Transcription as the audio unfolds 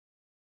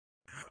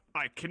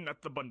I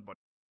kidnapped the Bun Bun.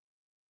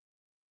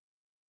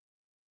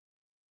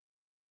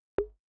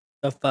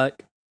 The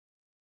fuck?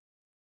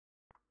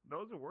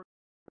 Those are words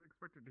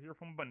expected to hear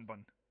from Bun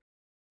Bun.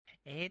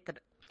 I hate that.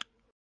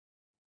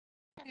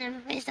 I never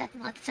raised that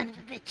mouth, son of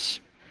a bitch.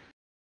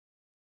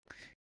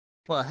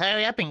 Well,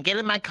 hurry up and get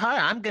in my car.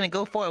 I'm gonna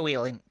go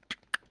four-wheeling.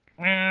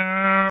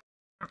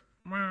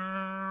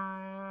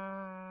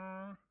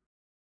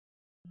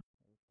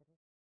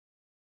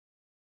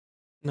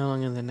 No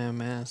longer than no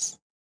mass.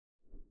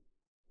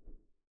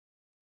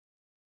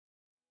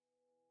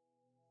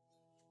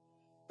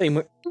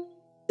 Wait,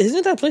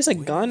 isn't that place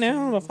like gone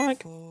now? The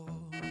fuck?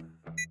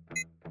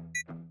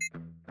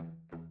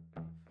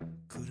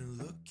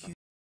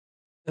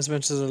 As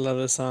much as I love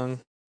this song.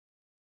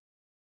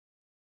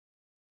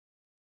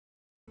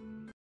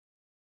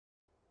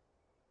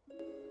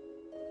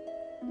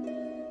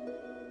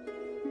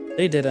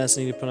 They did ask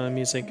me to put on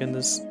music in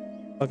this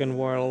fucking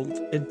world.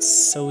 It's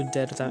so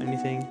dead without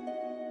anything.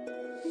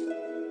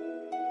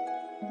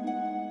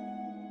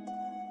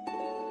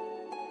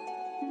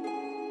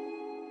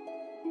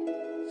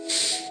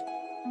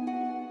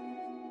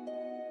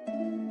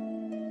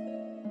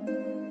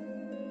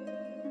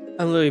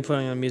 I'm literally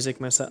putting on music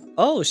myself.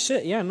 Oh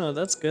shit, yeah, no,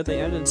 that's good.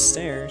 They added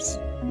stairs.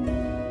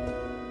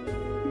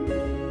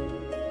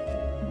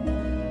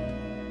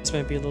 This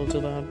might be a little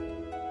too loud.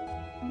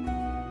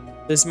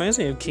 This reminds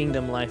me of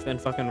Kingdom Life and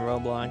fucking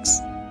Roblox.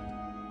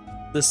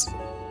 This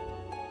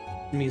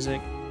music.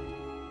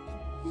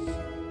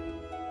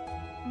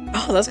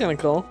 Oh, that's kinda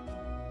cool.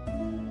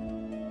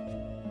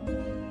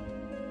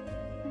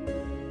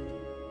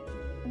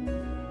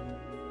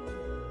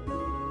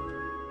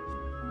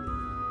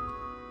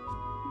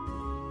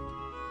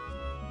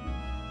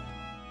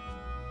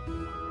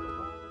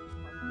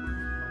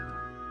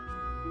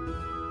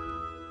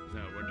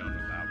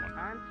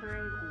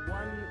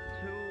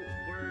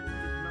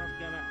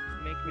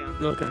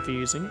 A little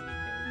confusing.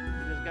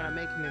 It is gonna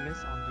make me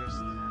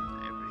misunderstand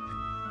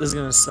everything. This is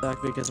gonna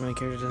suck because my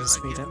character doesn't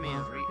speak that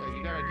well.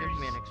 You gotta give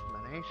me an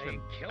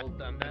explanation. They killed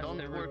them. That's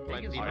don't work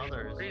like the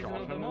others. I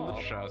shot him in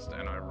the chest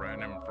and I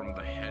ran him from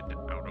the head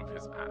out of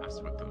his ass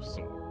with the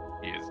sword.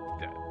 He is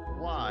dead.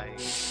 Why?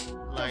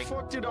 Like, the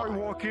fuck did I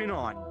walk in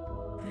on?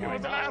 He was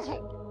an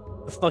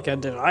asshole. The fuck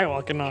did I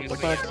walk in on? The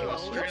fuck?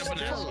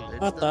 Still,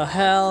 What the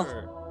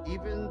hell?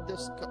 Even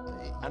this.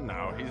 And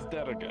now he's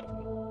dead again.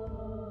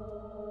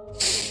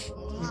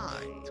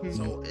 Why?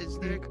 So is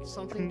there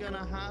something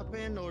gonna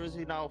happen, or is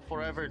he now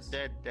forever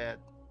dead?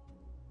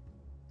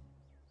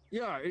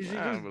 Yeah, is he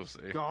just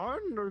gone?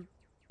 Or...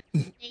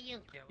 Hey, you.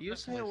 You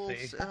say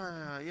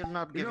you're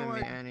not giving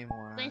me any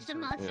more. Where's the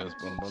mouth? Yes,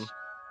 Bun Bun.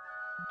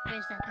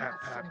 Where's that mouth,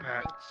 son of a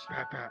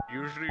bitch? Pat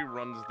usually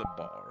runs the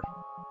bar.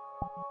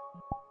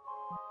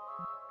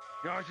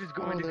 Josh is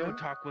going to go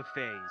talk with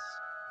FaZe.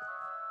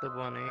 The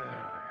bunny.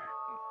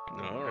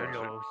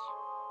 No.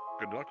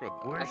 Good luck with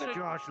that. Where's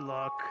Josh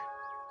Luck?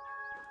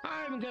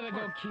 I'm gonna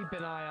go keep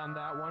an eye on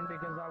that one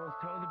because I was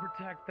told to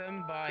protect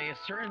them by a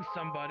certain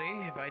somebody.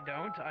 If I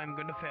don't, I'm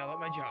gonna fail at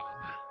my job.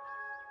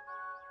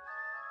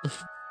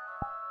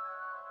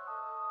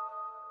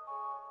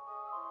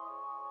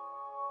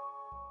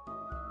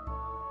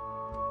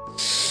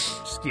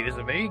 Excuse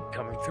me,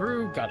 coming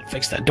through. Gotta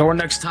fix that door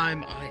next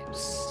time. I am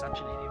such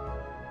an idiot.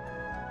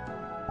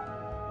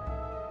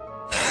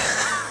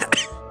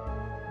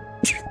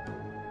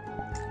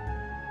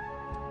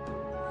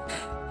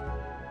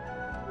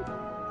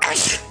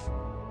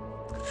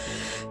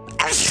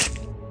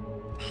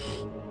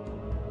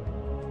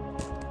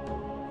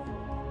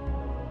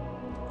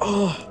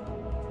 Oh.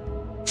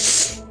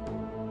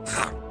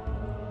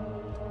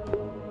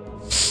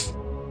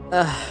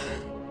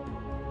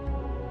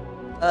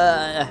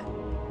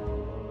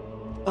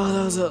 Oh,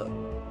 that was a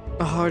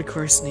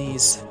hardcore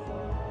sneeze.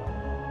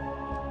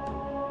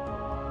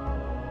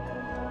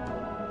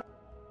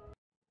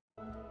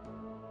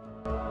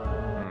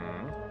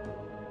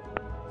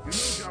 You know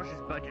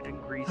Josh's budget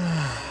increased.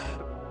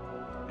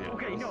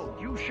 Okay, no,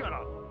 you shut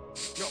up.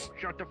 No,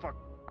 shut the fuck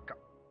up.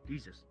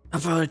 Jesus. I'll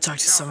probably talk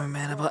to someone,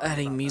 man, about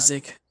adding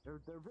music. They're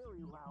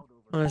very loud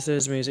over Unless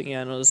there's music,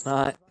 yeah, no, it's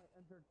not.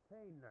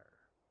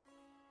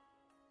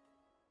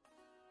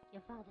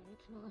 Your father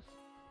eats moss.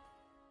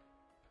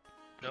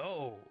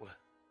 No.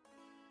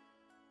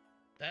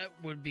 That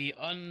would be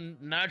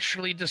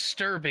unnaturally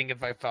disturbing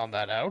if I found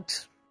that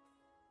out.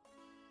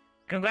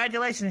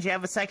 Congratulations, you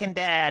have a second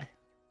dad.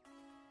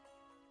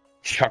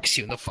 Chucks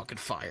you in the fucking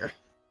fire.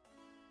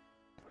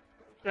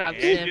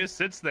 Grabs He him. just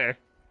sits there.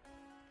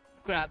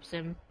 Grabs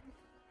him.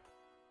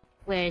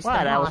 Where's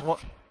What? the I moth? was.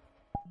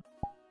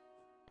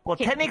 Well,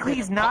 Hit technically me with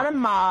he's a not a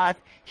moth.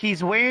 moth.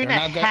 He's wearing You're a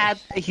not gonna-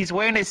 hat. He's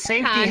wearing a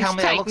safety Hands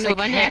helmet that looks tighten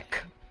like over heck.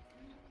 neck.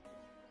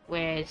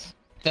 Where's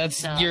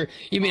That's No. your.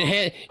 You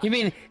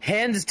mean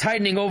hands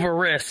tightening over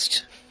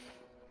wrist?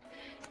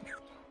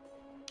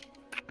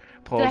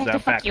 Do I have to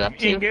fuck you up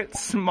too? Ingot,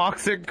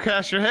 smocks it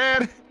across your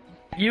head.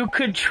 You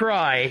could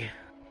try.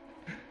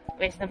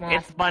 Where's the moth?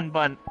 It's Bun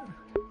Bun.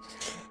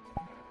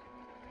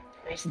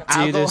 Where's the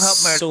I'll Dude, go there's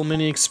help Mur- so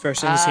many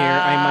expressions here.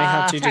 I might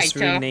have to just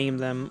Taito. rename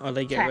them or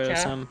like get rid of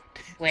Taito. some.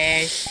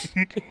 Where's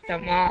the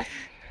moth?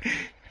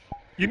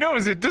 You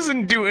notice it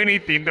doesn't do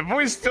anything. The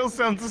voice still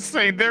sounds the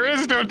same. There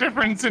is no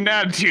difference in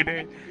attitude.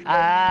 Where's the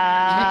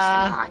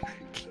moth?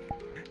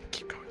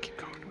 Keep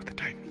going with the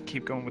timing.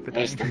 Keep going with the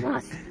Where's the timing.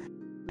 moth?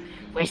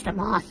 Where's the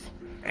moth?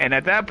 And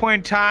at that point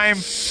in time,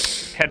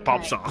 head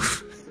pops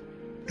off.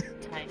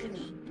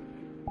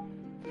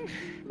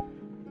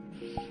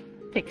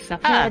 Picks up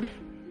Ah. head.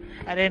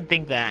 I didn't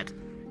think that.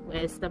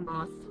 Where's the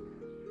moth?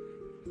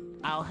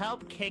 I'll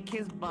help kick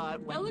his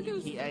butt when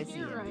Eligo's I see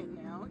here him.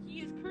 right now.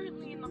 He is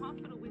currently in the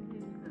hospital with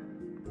his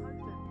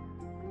husband.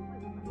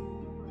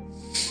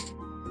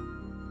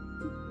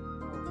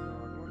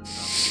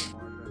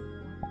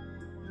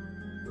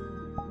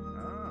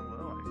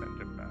 Well, I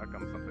sent him back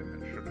on something that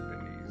should have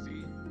been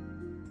easy.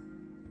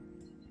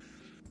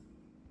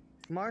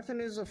 Martin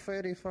is a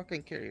very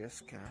fucking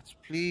curious cat.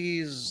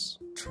 Please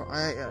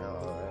try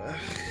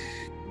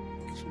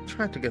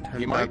to get him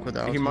He back might,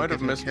 without he him might have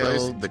getting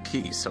misplaced killed. the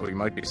key, so he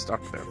might be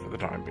stuck there for the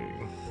time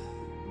being.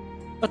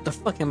 What the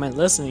fuck am I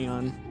listening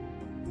on?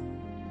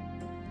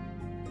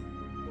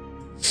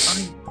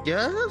 I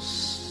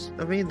guess.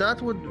 I mean,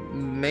 that would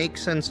make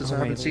sense since Oh I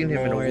haven't my seen him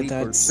in a lord, week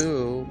that's- or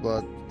two.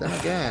 But then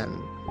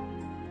again,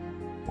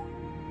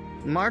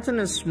 Martin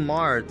is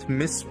smart.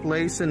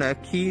 Misplacing a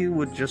key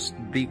would just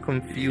be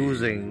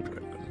confusing.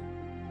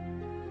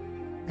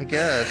 I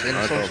guess in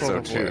I some thought so sort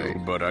of too,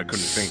 way. but I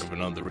couldn't think of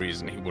another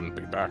reason he wouldn't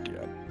be back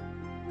yet.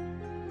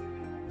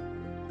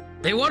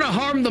 They want to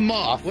harm the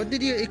moth What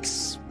did you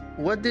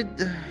What did?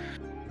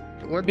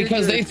 What did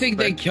because you they think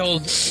they expect?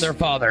 killed their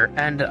father,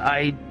 and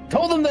I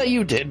told them that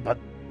you did, but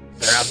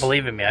they're not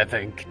believing me, I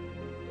think.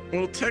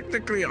 Well,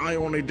 technically, I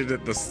only did it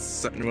well,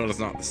 it's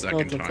not the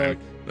second the time. fuck?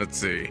 Let's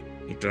see.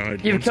 He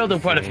died. You've once killed him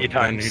quite a few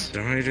before, times.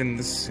 Then he died in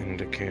the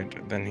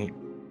Syndicate. Then he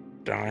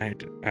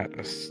died at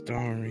a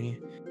starry.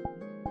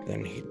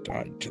 Then he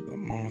died to the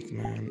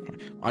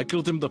Mothman. I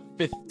killed him the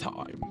 5th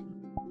time.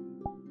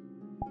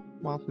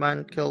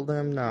 Mothman killed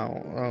him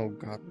now. Oh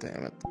god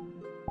damn it.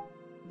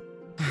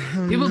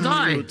 People No,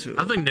 die. you two.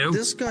 Nothing new.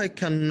 This guy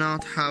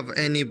cannot have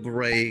any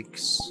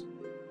breaks.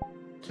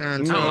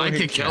 Can't No, I he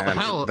could kill the can't.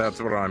 hell.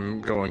 That's what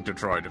I'm going to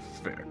try to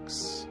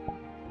fix.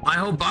 I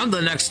hope I'm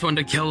the next one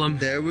to kill him.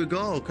 There we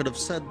go. Could have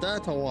said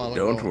that a while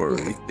ago. Don't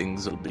worry,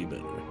 things will be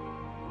better.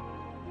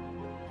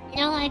 You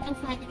know, I can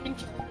find him and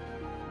kill him.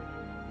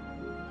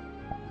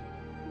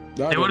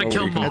 They wanna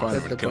kill him Moth.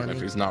 At the and kill him bunny.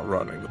 if he's not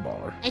running the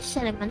bar. I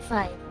set him on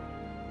fire.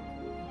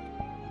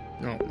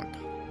 Oh my god.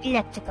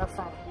 Electrical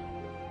fire.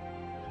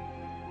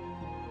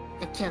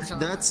 It kills all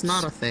That's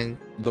moths. not a thing.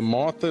 The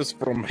moth is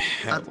from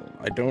hell.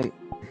 I don't.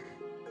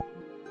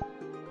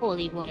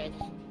 Holy water.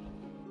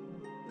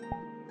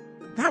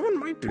 That one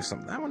might do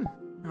something. That one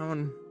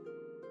might.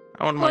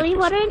 Holy do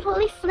water and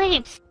holy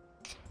flames.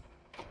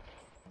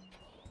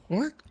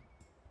 What?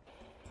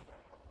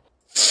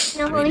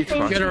 No I holy need to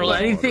flames. try- General,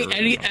 anything, Water,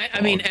 any, no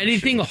I mean, fog,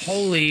 anything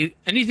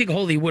shit.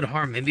 holy would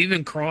harm him.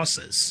 Even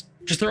crosses.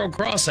 Just throw a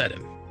cross at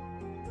him.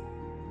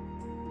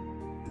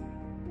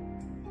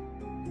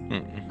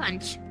 Mm-mm.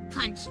 Punch,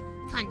 punch,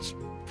 punch,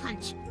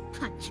 punch,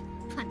 punch,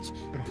 punch,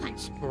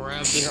 punch. Grab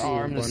This your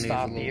arm to bunny is a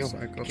stop little you.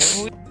 psycho.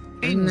 Can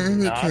we In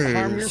any not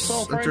harm case,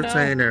 yourself right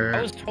entertainer, now?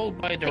 I was told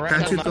by director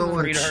can't you not go for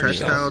and you to hurt check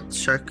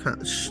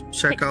yourself.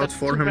 check Picks out up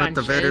for two him at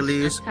the very branches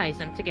and least? ties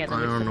them together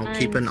I with don't some know.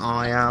 Keep an lines.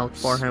 eye out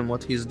for him.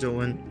 What he's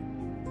doing.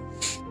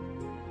 As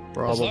long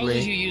Probably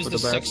as you use for the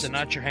the sticks best. and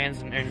not your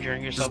hands and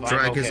injuring yourself, Just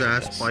drag I'm okay his with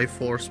ass this. by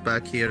force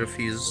back here if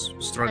he's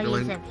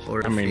struggling, him.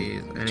 or I if mean,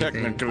 he's anything.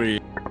 technically,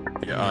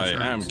 yeah, I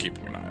Makes am sense.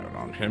 keeping an eye out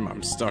on him.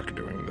 I'm stuck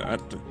doing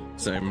that.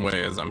 Same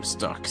way as I'm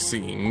stuck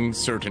seeing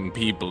certain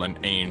people and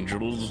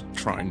angels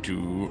trying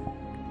to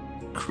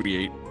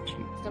create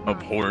The moth.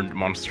 abhorrent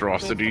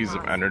monstrosities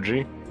of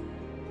energy.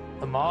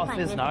 The moth Fine,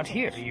 is where's not the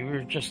here. church? You were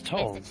just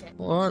Where's told. the church?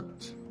 What?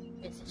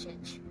 Where's the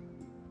church?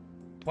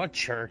 What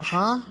church?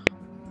 Huh?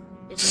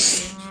 Where's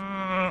the church?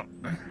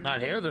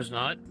 Not here, there's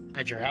not.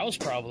 At your house,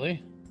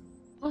 probably.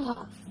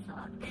 Oh,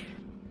 fuck.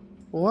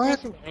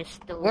 What? There's another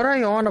stove. What are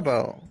you on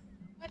about?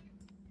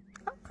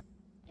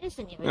 There's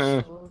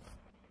another stove.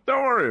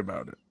 Don't worry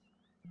about it.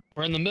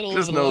 We're in the middle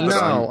Just of know that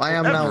No, I'm I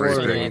am not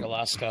everything. worried.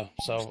 Alaska,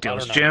 so I Skills,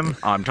 don't know. Jim.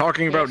 I'm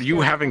talking about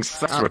you having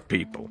sex with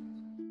people.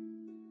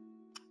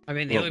 I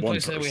mean, the Well, only one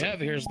place that we person.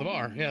 have here is the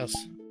bar. Yes.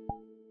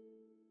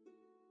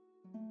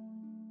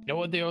 You know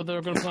what they're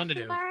going to plan to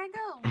do? Where I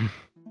go?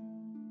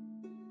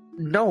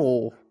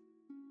 No.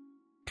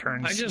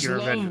 Turns I just your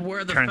love red-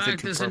 where the turns fact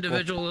into this purple.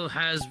 individual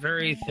has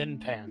very thin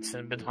pants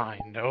and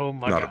behind. Oh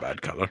my Not god. a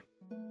bad color.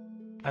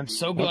 I'm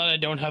so glad I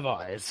don't have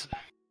eyes.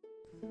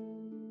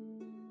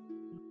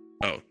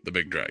 Oh, the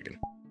big dragon.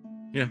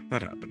 Yeah,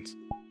 that happens.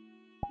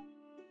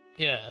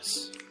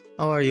 Yes.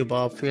 How are you,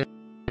 Bob? Feeling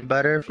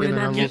better? We're Feeling a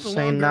not little getting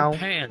sane longer now?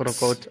 pants. Quote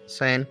unquote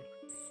sane.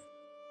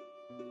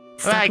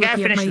 Well, I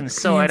gotta finish my the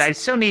sword. pants.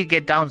 I still need to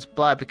get Dom's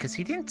blood because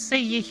he didn't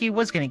say he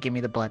was gonna give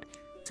me the blood.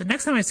 So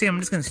next time I see him,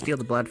 I'm just gonna steal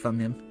the blood from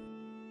him.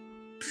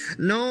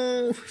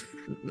 No!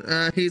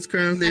 He's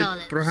currently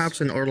Knowledge.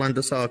 perhaps in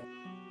Orlando, South.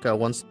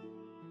 Once.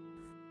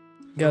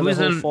 Got the Who's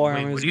whole in-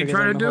 forearm wait, what is are you bigger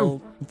trying than to the do?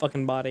 whole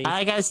fucking body.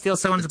 I gotta steal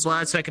someone's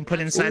blood so I can put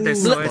it inside their Ooh,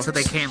 sword so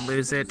they bucks. can't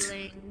lose it.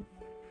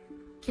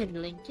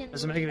 Kindling.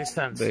 Doesn't make any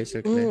sense.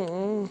 Basically.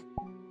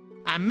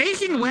 I'm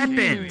making Give me a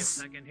weapons.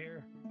 second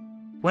here.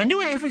 When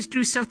do I ever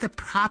do stuff the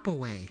proper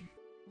way?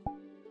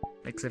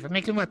 Except for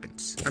making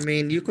weapons. I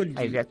mean, you could.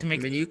 I've got to make-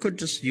 I mean, you could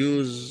just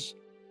use.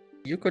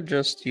 You could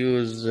just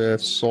use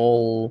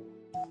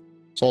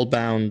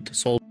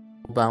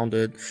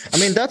soul-bounded. I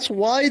mean, that's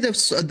why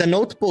the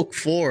notebook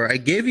 4. I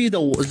gave you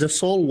the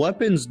soul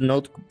weapons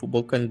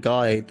notebook and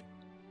guide.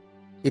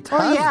 It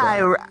has Oh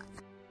yeah,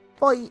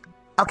 that.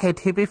 okay,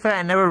 to be fair,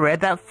 I never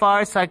read that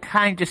far, so I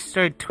kind of just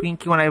started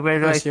tweaking when I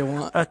read it. Yes, Like, you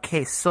want.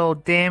 okay, soul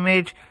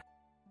damage.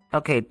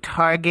 Okay,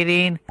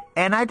 targeting.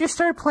 And I just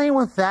started playing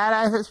with that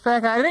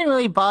aspect. I didn't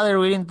really bother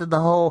reading the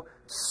whole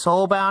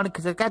soulbound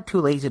because I got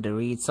too lazy to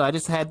read. So I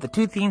just had the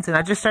 2 things and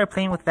I just started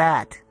playing with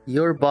that.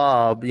 You're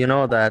Bob, you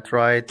know that,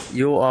 right?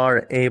 You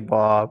are a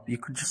Bob. You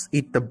could just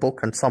eat the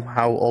book and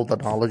somehow all the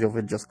knowledge of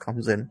it just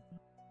comes in.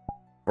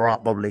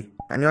 Probably.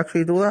 Can you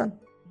actually do that?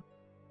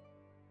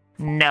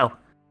 No.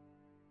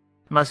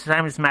 Most of the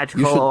time it's magical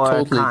You should or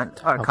totally-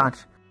 Okay.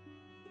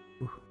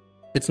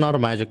 It's not a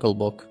magical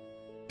book.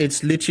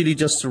 It's literally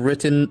just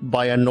written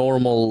by a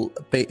normal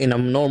in a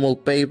normal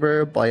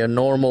paper by a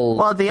normal.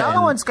 Well, the other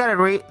pen. one's got to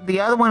read.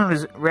 The other one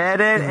was read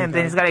it, and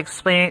then he's got to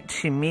explain it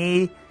to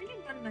me.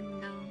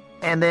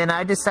 And then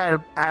I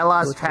decided I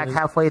lost track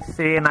halfway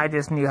through, and I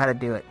just knew how to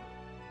do it.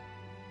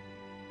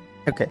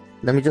 Okay,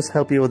 let me just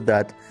help you with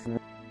that.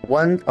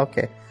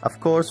 Of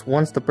course,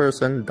 once the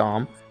person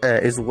Dom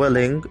is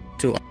willing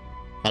to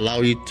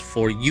allow you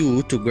for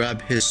you to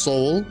grab his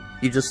soul,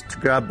 you just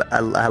grab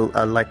a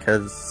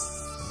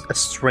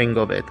string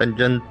of it and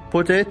then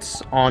put it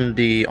on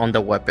the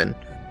weapon.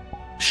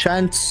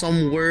 Chant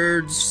some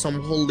words,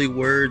 some holy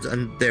words,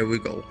 and there we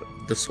go.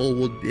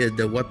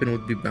 The weapon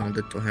would be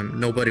bounded to him.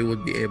 Nobody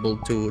would be able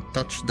to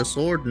touch the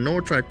sword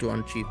nor try to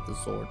unsheath the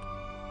sword.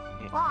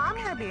 Well, I'm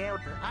gonna be able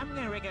to. I'm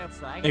gonna rig it up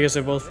so I I guess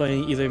they're both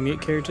playing either mute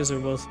characters or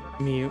both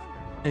mute.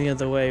 Any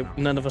other way,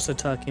 none of us are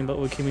talking, but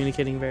we're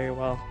communicating very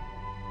well.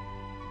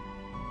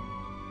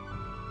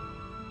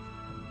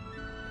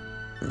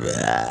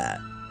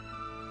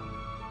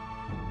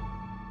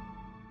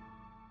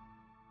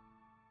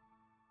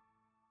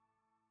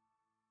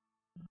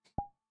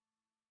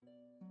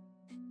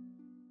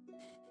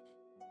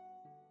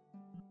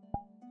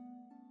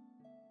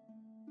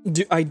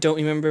 I don't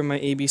remember my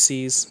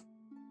ABCs.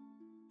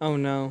 Oh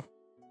no.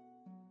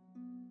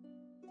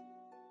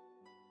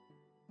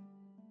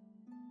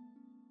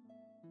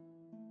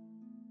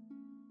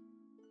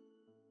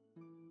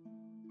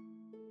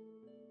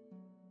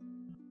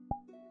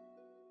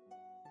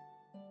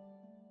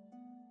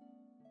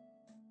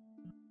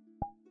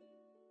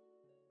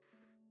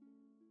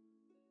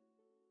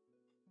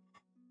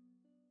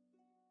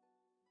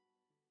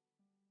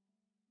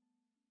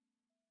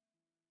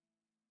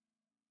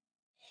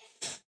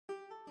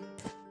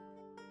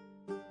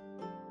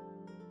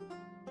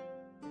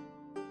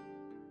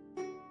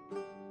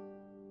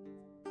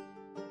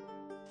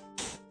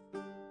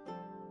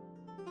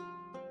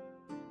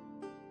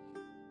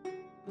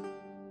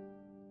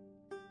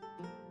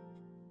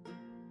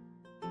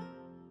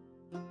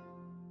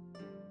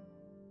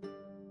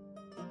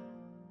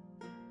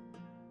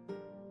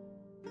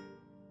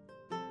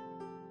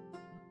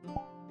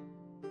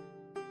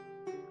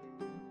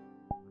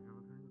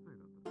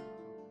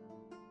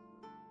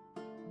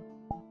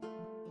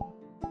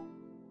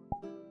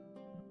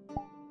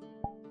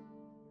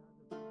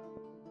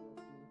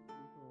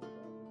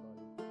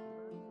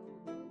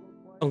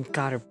 Oh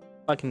god, her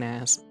fucking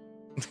ass.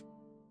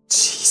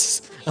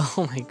 Jesus.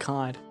 Oh my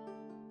god.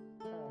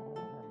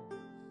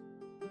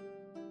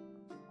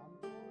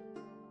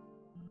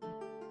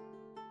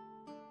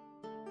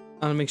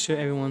 I wanna make sure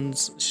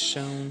everyone's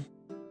shown.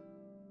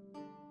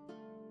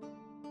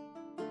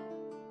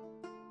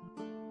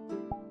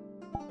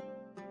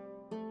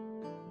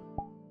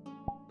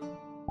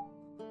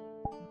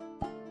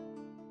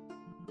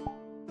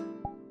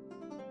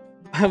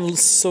 I have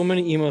so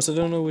many emotes, I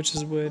don't know which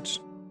is which.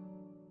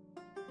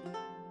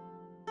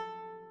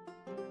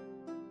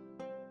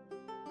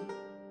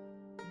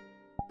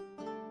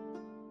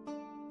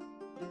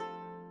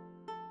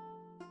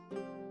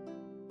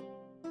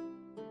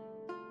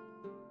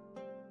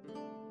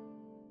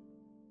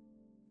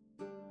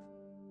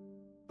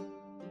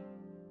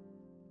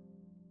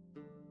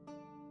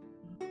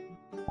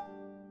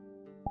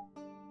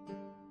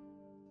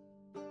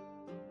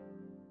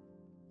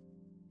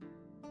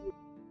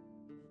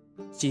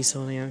 Jeez,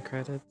 only on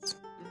credits.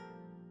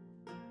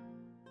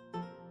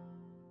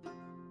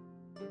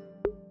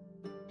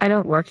 I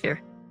don't work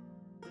here.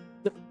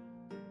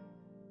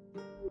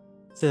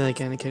 Say that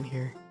again, I can't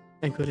hear.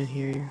 I couldn't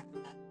hear you.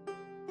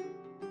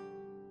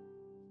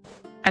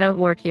 I don't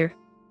work here.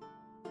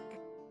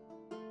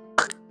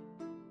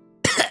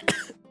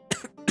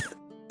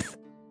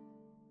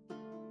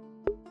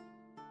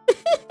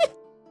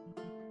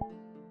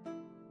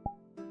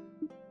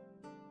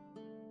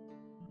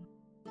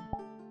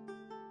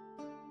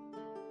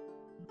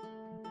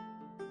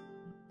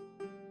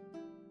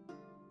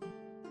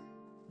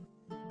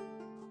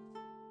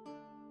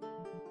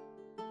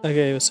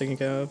 Okay, it was taken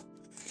care of.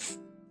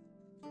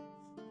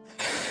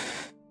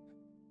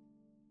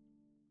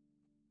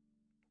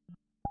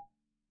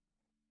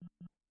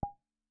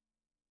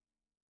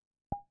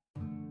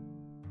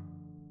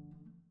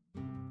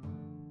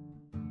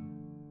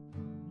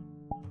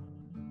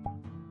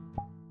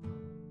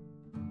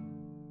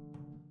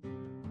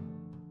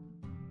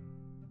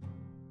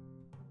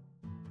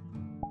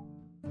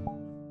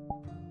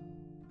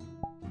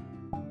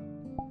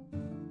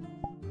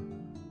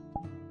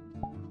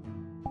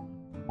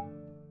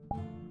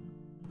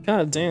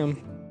 God damn.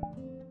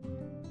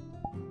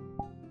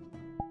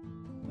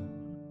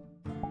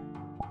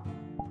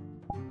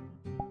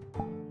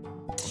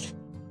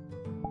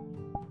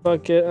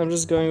 Fuck it, I'm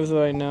just going with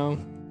what I know.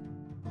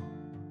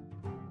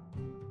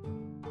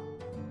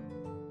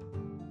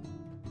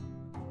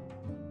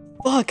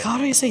 Fuck, how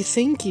do I say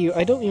thank you?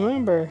 I don't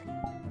remember.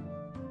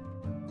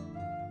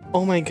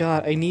 Oh my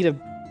god, I need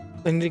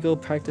to go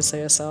practice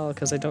ASL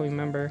because I don't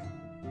remember.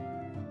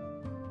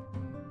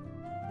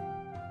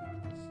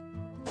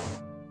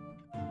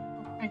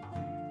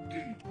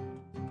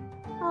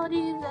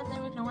 Apologies that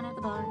there was no one at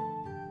the bar.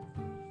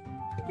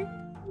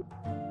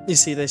 You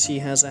see that she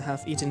has a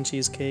half-eaten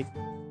cheesecake.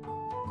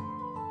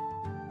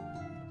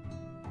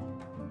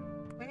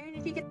 Where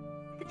did you get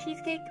the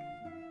cheesecake?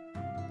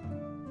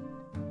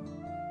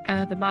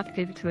 The moth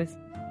gave it to us.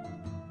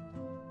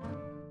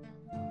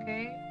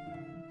 Okay.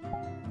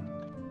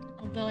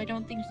 Although I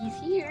don't think he's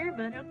here,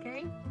 but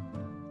okay.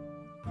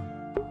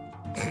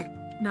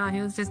 No,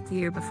 he was just the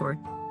year before.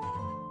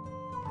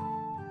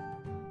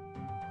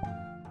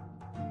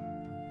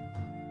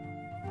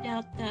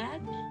 Doubt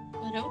that,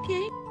 but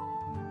okay.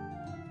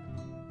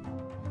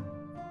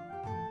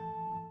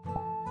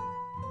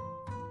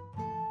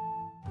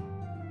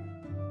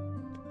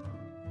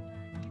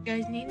 You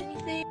guys need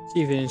anything?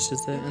 She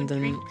finishes it and then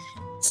Drinks?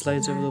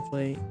 slides over the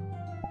plate.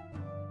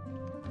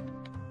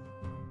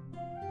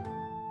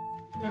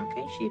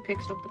 Okay, she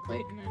picks up the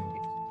plate and then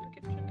takes it to the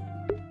kitchen.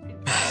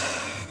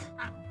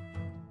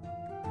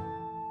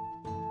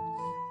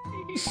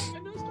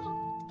 No, stop.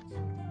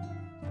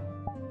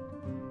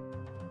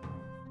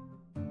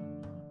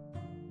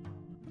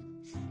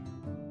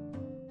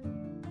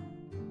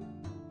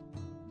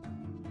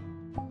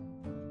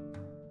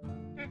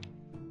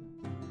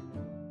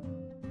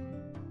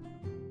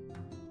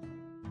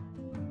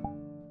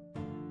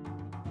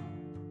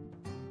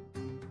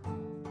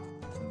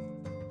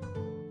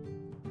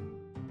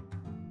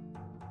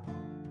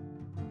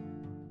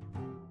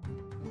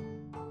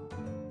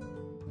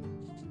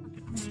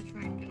 I'm gonna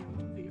try and get him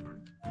to VR.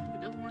 If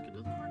it doesn't work, it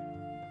doesn't work.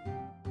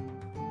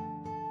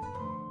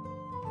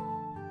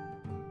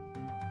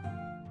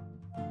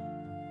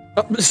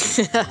 Oh.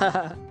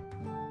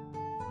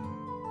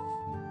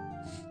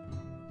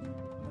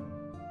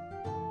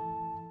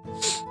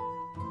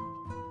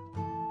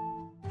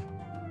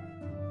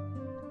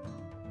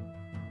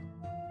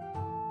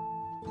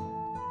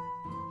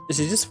 Is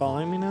he just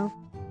following me now?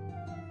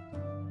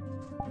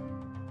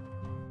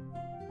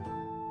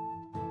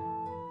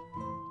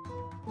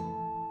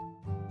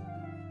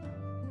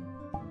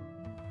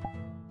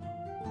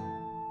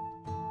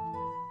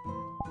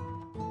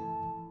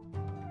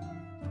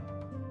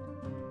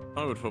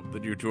 I would hope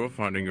that you two are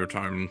finding your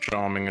time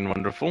charming and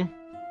wonderful.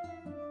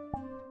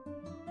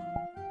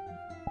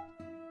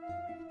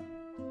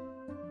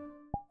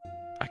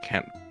 I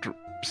can't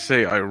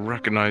say I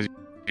recognize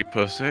you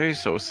per se,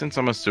 so since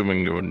I'm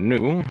assuming you're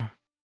new,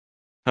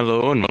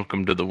 hello and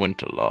welcome to the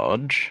Winter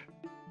Lodge.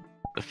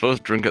 The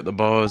first drink at the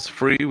bar is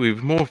free.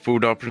 We've more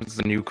food options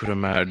than you could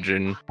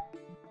imagine.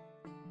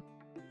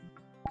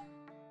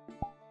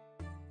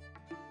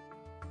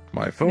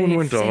 My phone We've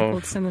went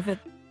sampled off. some of it.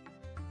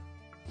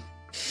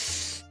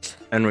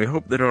 And we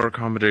hope that our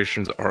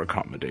accommodations are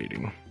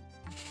accommodating.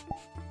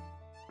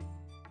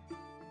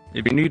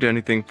 If you need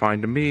anything,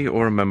 find me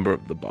or a member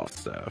of the boss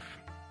staff.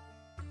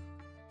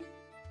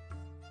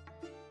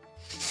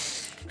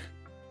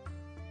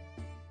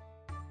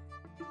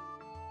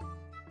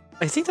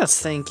 I think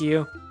that's thank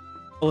you.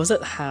 Or was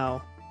it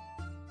how?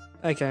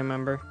 I can't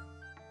remember.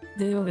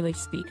 They don't really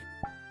speak.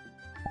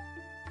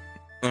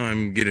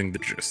 I'm getting the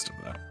gist of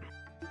that.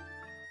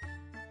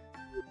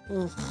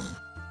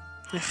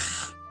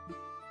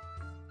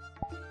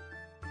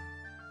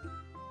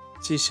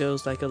 She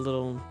shows like a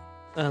little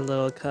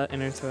cut in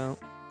her throat.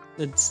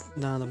 It's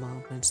not a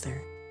mom, it's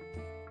there.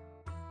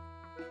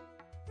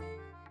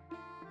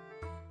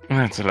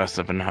 That's less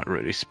of a not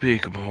really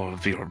speak, more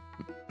of your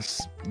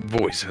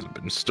voice has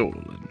been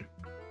stolen.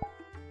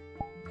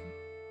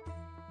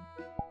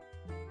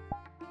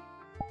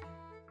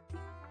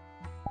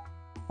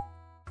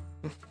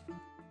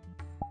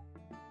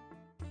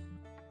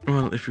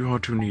 Well, if you are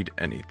to need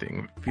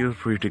anything, feel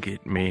free to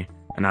get me,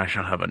 and I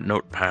shall have a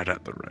notepad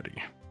at the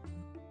ready.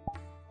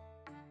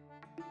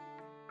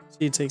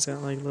 She takes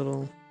out like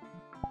little,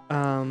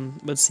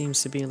 what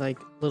seems to be like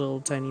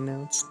little tiny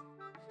notes.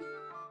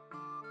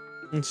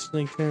 And she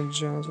like kind of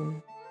draws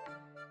them.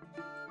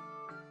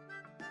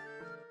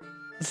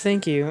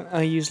 Thank you.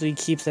 I usually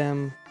keep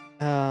them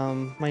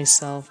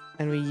myself.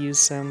 and we use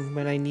some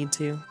when I need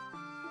to.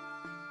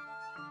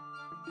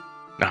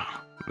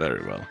 Ah,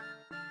 very well.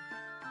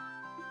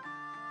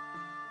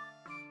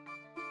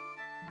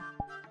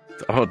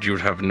 Thought you'd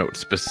have notes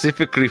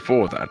specifically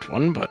for that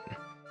one, but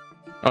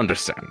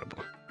understandable.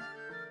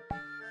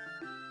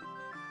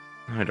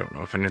 I don't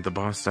know if any of the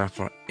bar staff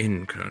are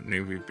in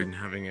currently. We've been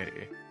having a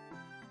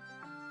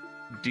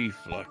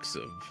deflux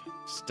of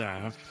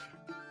staff.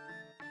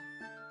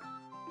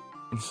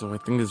 So I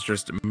think it's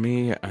just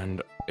me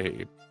and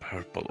a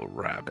purple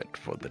rabbit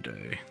for the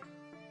day.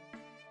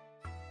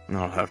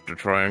 I'll have to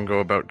try and go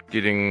about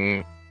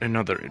getting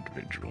another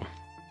individual.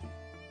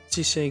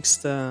 She shakes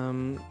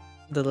the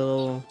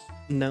little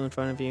note in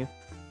front of you.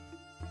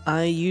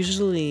 I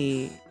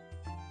usually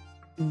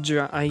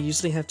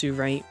have to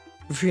write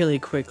really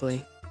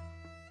quickly.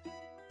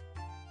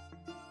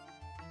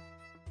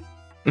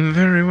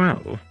 Very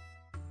well.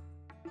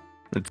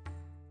 It's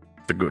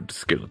a good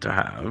skill to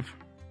have.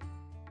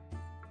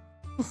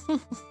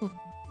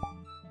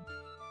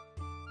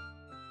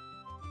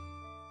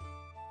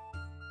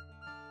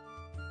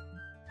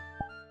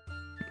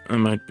 I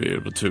might be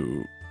able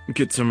to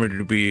get somebody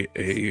to be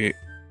a,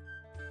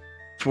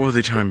 for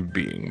the time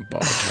being,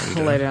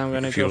 bartender. Later I'm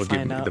gonna if go you'll give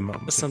find me out the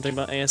moment. something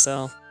about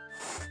ASL.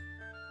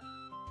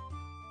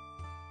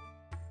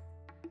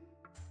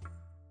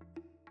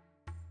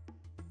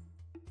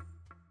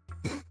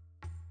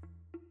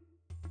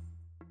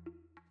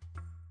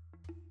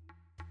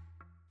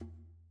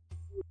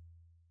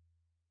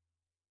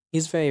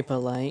 He's very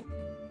polite.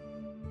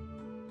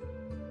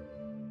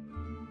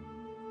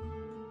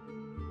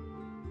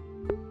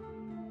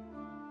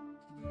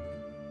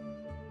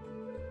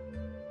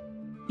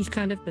 He's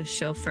kind of the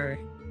chauffeur.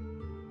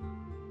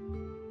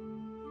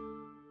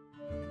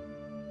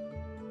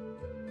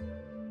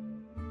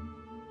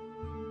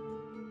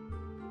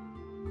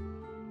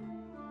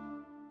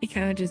 He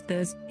kind of just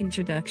does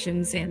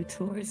introductions and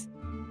tours.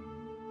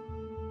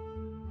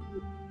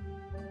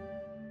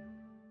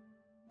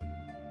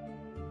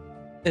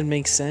 It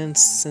makes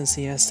sense since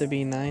he has to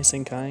be nice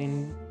and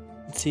kind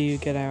to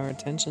get our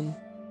attention.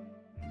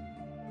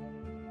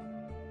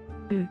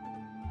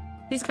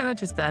 He's kind of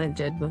just that in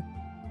general.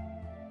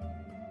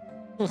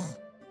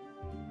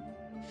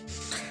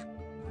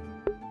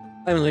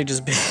 I'm really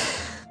just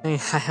I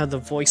have the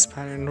voice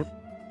pattern of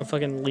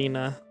fucking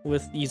Lena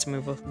with using my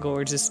vocal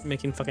cords, just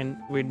making fucking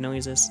weird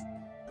noises.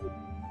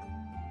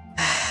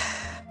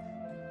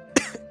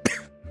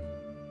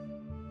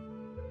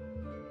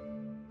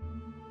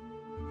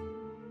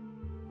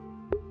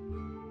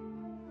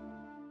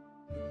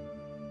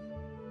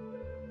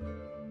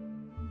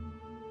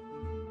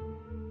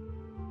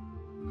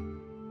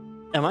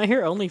 Am I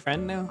her only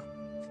friend now?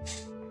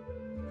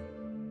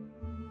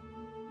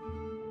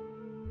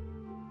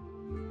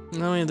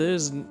 No, I mean,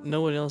 there's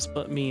no one else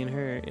but me and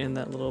her in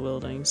that little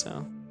building,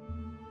 so.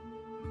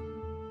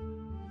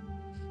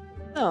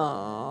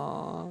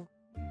 Aww.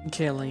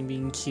 Caroline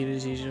being cute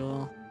as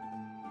usual.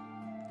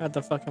 What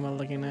the fuck am I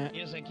looking at?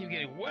 Yes, I keep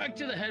getting whacked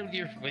to the head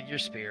with your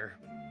spear.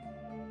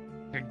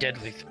 Your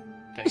deadly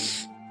thing.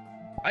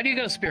 How do you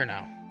got a spear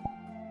now?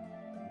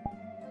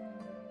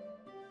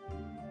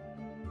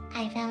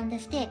 I found the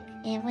stick.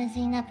 It was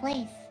in a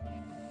place.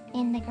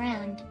 In the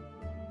ground.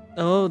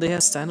 Oh, they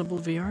have standable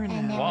VR And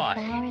there now. Why?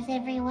 were flowers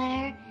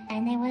everywhere.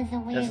 And there was a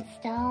weird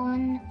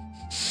stone.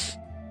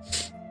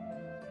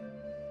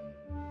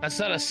 That's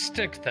not a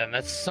stick then.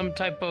 That's some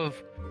type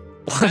of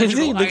Why do they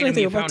magical look like item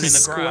they're you about found to in the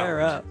square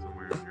ground. up?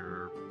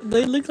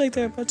 They look like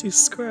they're about to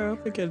square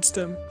up against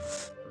him.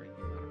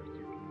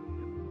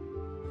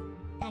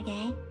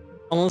 Okay.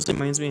 Almost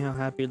reminds me how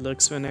Happy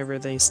looks whenever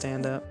they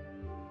stand up.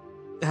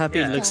 Happy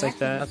Yeah. looks like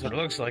that. That's what it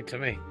looks like to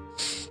me.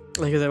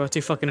 Like they're about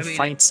to fucking I mean,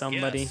 fight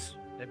somebody. yes,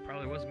 it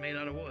probably was made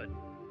out of wood.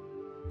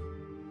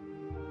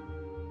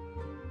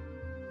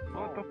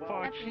 What the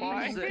fuck?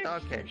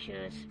 Okay.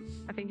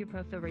 I think you're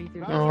supposed to raise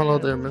your Oh, hello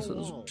there,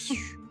 Mrs.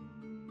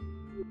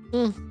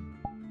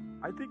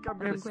 I think I'm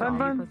You're gonna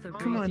supposed to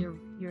come raise on.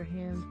 your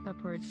hands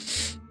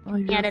upwards. Oh,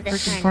 you're Out a of the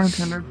freaking French.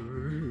 bartender.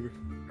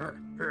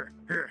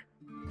 Here.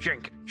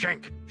 Drink.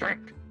 Drink.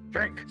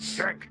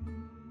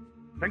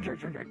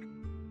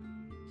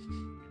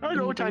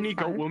 Hello, You tiny doing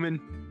goat fine? woman.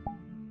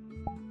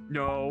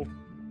 No.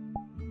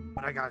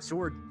 But I got a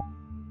sword.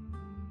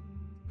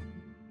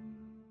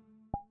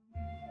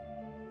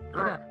 You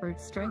got brute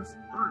strength.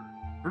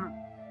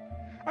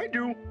 I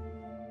do.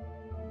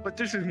 But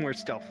this is more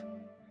stealth.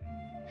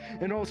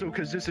 And also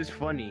because this is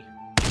funny.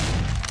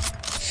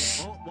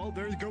 Oh, well,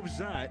 there goes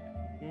that.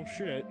 Well,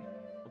 shit.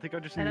 I think I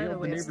just I know the nailed the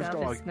weird neighbor's stuff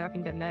dog. is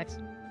snapping them next.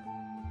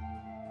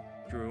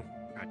 True.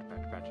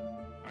 Gotcha.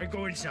 I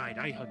go inside.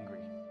 I hungry.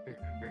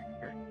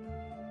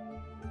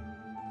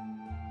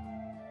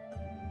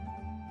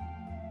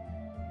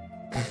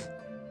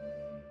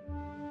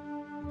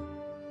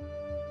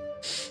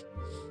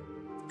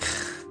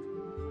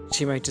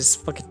 She might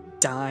just fucking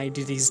die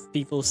to these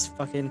people's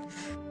fucking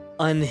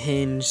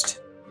unhinged,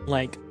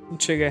 like,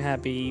 trigger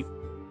happy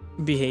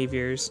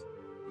behaviors.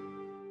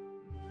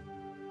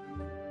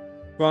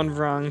 One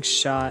wrong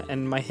shot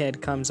and my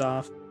head comes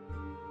off.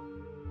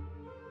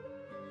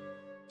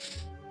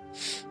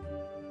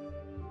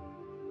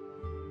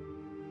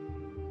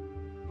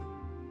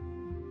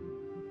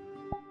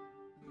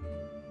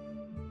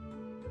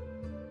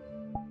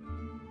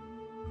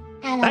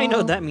 Hello. I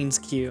know that means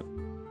cute.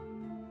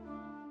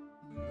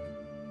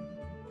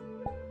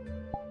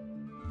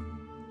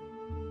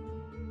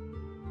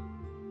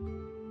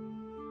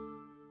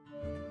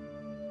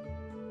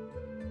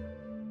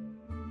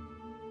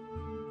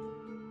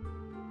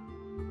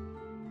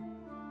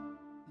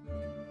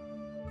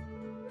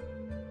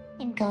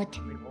 And goat.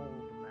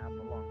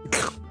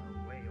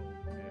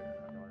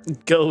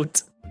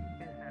 Goat.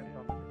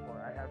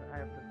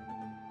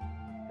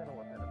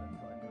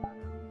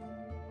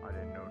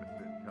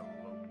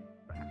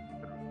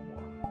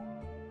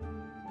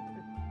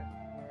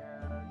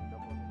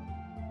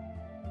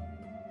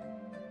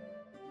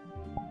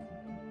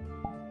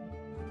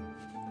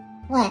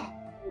 What?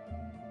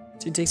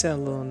 She takes out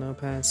a little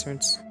notepad,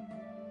 starts.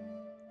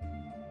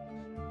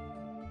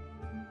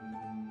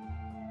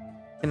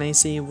 Can I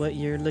see what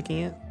you're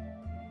looking at?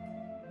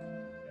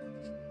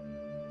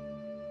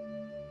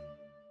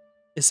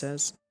 It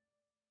says.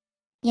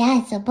 Yeah,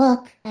 it's a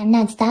book. I'm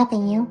not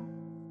stopping you.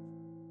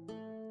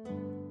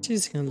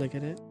 She's gonna look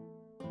at it.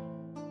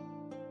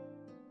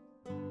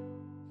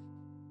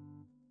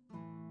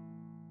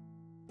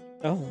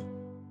 Oh.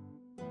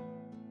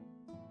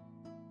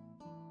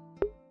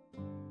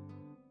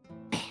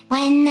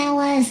 When I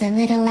was a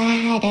little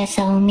lad,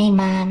 so me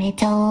mommy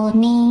told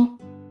me.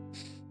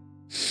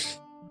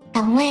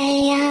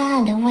 Away,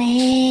 all the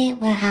way,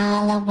 we're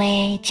all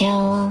away,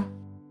 Joe.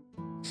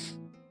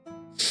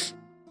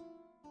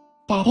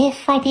 That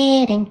if I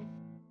didn't...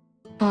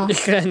 Oh,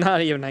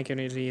 Not even I can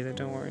read it either,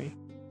 don't worry.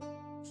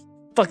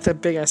 Fuck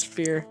that big ass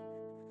fear.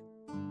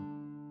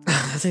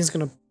 That thing's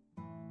gonna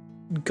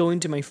go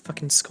into my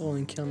fucking skull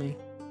and kill me.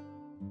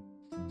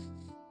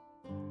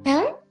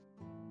 huh?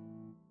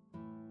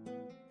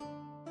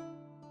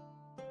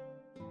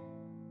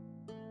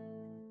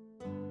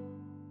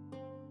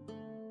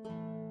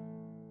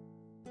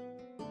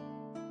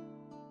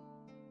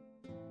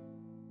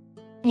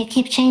 You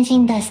keep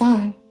changing the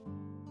song.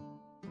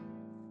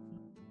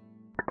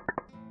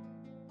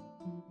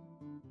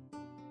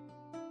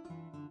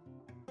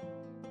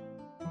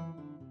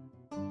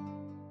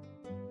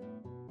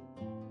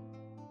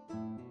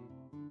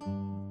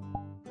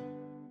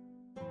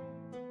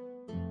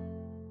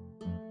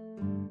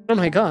 Oh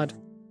my god.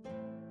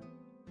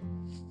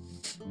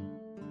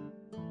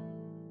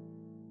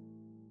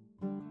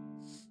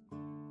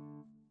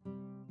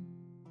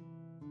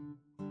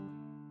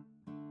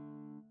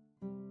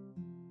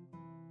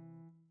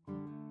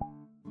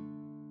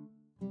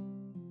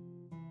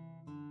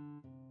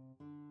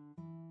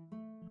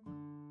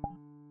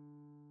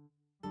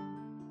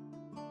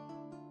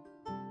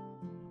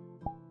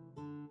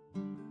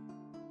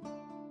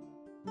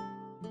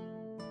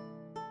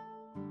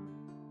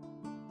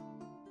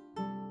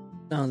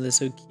 Oh, they're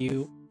so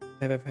cute.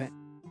 Pet, pet, pet.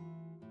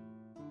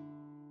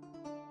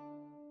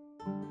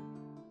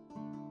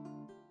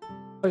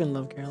 Fucking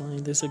love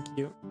Caroline. They're so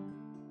cute.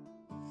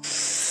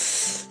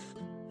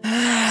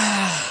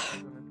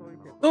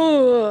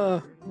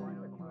 Oh.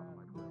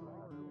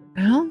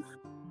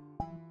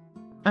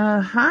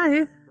 Well,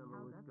 hi.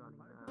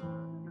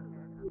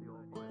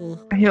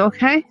 Are you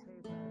okay?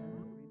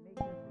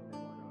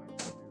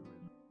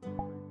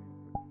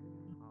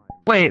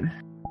 Wait.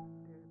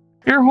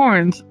 Your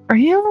horns. Are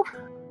you?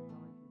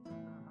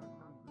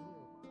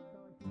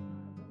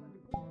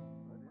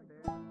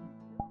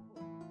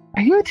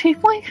 Are you a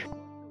tiefling?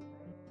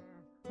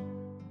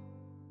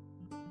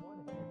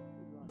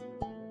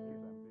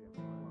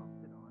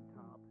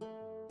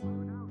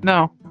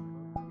 No.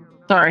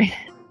 Sorry.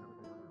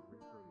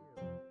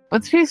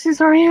 What species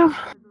are you?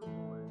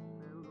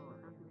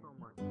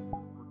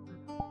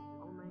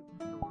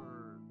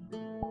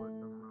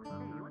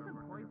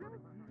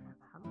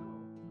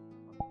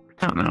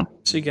 I don't know.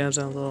 She gives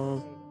a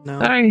little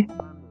note. Sorry.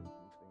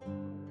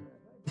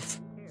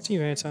 She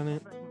writes on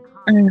it.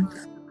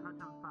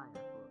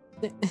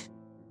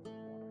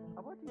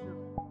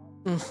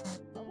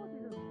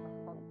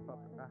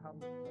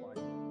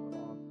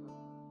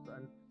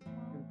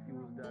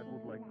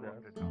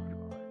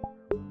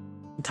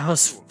 That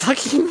was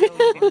fucking So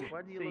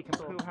you can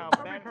prove how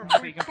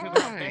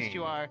best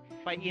you are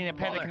by eating a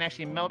pet that can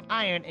actually melt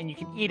iron, and you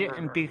can eat it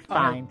and be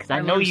fine. Because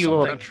I know you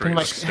will pretty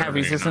much have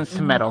resistance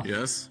to metal.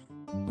 Yes.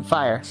 And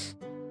fire.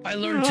 I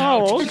learned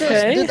Oh,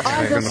 okay. Did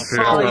I just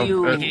saw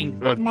you?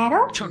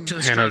 Metal?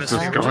 Hannah's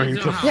just going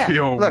to Yeah,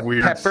 feel look,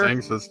 weird Pepper,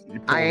 things as you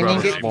pull ironing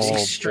out a it. small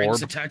strings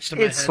board. attached to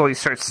my It head. slowly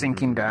starts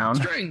sinking down.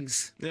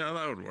 Strings. Yeah,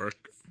 that would work.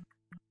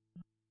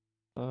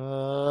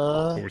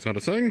 Uh, What's not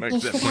a thing? You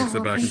should Place have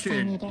it back opened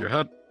into meter. your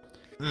head.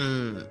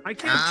 I can't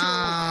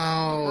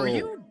tell. Are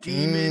you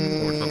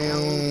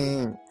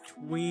demon?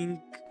 Twink.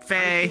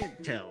 Faye.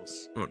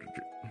 Tails. What did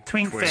you?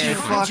 Twink Twitch. Faye.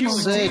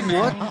 fuck's sake,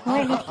 what?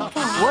 Where did he go?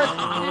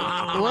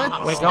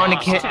 What?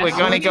 We're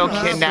going to go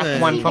kidnap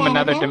one from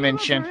another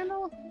dimension.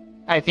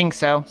 I think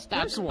so.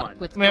 That's one.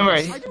 Remember,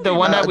 the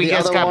one that we The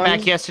just other got one?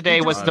 back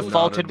yesterday was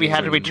defaulted. We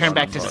had to return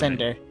back to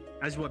Cinder.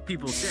 That's what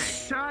people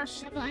say.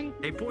 Josh,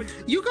 They point.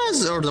 You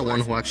guys are the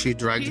one who actually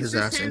dragged his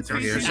ass into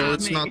here, so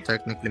it's not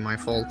technically my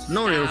fault.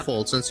 No, your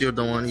fault, since you're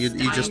the one, you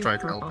just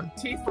tried helping.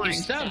 You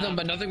stabbed them,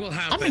 but nothing will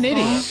happen. I'm an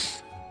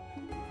idiot.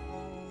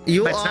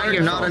 You That's not are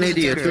your not fault. an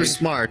idiot, It's you're okay.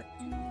 smart.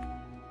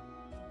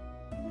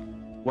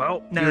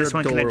 Well, none of You're this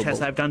one can attest.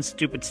 adorable. I've done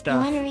stupid You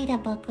stuff. want to read a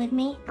book with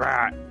me?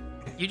 right.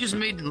 You just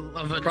made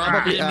of an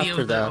Probably enemy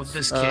after of, that. of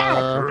this kid.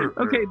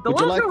 Okay, the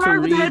Would you ones like who to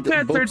hire the read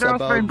head books are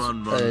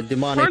about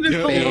demonic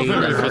Further pain souls.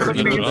 and how to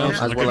deal with them,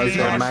 as well as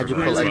Yeah.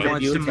 magical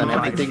attributes and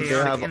everything they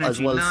have,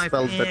 as well as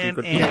spells that you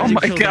could Oh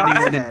my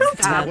god.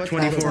 Stop.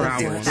 24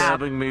 hours.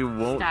 Stabbing me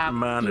won't Stop.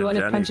 manage You want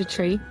to punch a anything.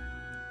 tree?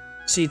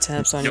 She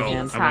taps on your No,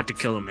 hand. I want to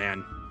kill a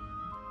man.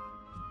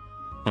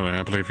 Oh,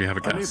 I believe you have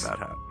a I need guess. that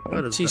hat.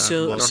 What is She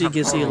that? she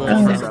gives you a Oh,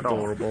 little that's hint.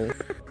 adorable.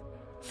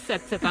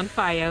 Sets it on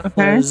fire. What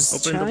I was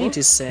Open the trying book,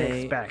 to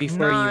say back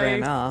before you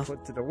ran off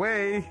Puts it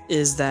away.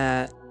 is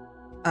that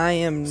I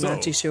am So,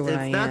 not too sure where if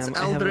I that's am.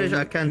 Eldritch, I I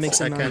have a can't mixed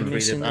read it.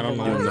 amalgamation I don't of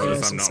know. a lot of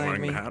Notice things I'm not inside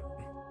wearing me. the hat.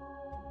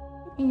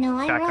 No,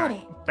 I wrote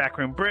it.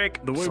 Backroom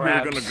break. The way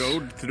Slap. we were gonna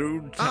go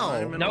through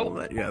time and all Nope.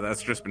 that. Yeah,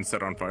 that's just been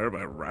set on fire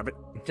by a rabbit.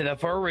 To that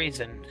for a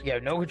reason. You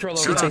have no control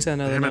She over takes that.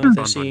 another Damn it, note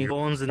that I'm she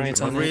Bones and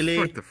writes on it. really?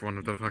 Fuck the one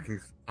of the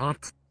fucking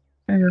art.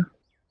 Yeah.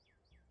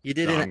 You I'm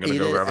didn't. gonna You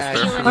go didn't grab a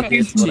actually spare. do what I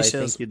She think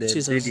shows, you did. she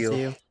Did shows it you? to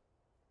you. A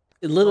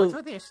What's little,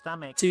 with your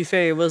stomach? to be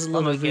fair, it was a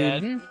little rude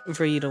Again?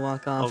 for you to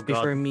walk off Oh, God.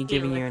 before me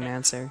giving you an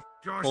answer.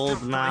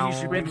 Old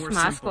now. Ribs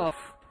Moscow.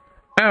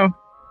 Oh,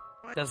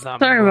 Does not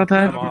sorry about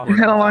that. come off. I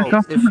had to walk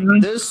off.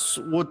 If this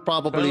would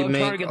probably Well, I'm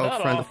trying to make get a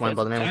that friend off. of mine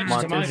by the name of That's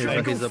Martin, my who's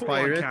thing. he's a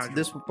pirate,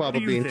 this would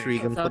probably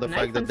intrigue him for the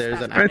fact that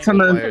there's an Right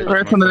actual on the pirate.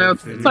 right on the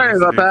notes. Sorry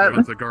about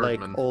that.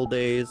 Like old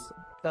days.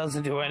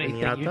 Doesn't do anything.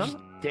 You're Pinata? just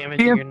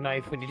damaging Yep. your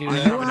knife when you do You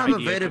that. have a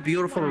very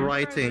beautiful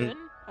writing,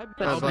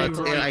 but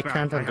I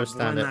can't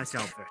understand it.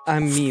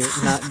 I'm mute,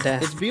 not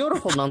deaf. It's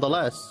beautiful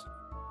nonetheless.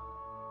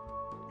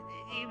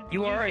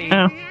 You are a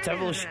Oh.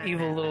 devilish,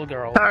 evil little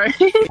girl. Sorry.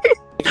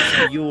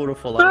 It's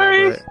beautiful. I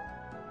Sorry. love it.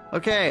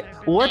 Okay,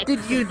 what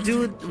did you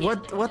do?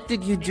 What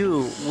did you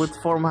do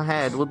for my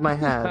head? With my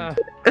hand?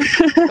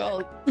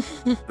 Well,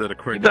 Did a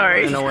quick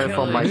Sorry. Run away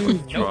from my.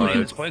 nobody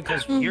was quite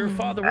because your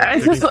father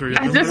was.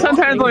 I just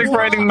sometimes like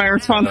writing my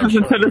responses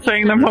instead of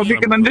saying them. Hope you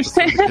can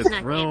understand.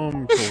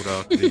 Realm pulled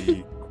out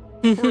the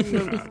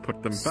coordinates,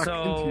 put them back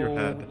into your So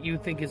head, you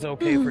think it's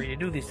okay for you to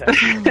do these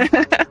things?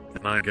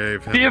 and I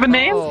gave him Do you have a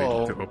name?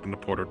 Oh. to open the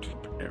portal to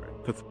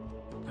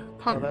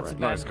Well, that's bad.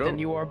 Nice, go. Then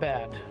you are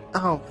bad.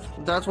 Oh,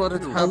 that's what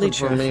it I'll happens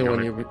leave for you. me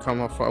when you become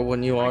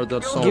when you are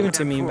the soul. Give it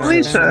to me, bro.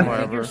 Lisa.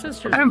 Whatever. Your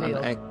sister's I'm- field.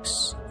 An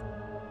X.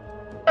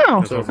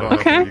 Oh, So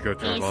okay. you go to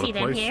a Can you lot see of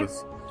them here?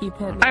 places.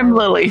 Keep it. I'm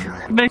Lily.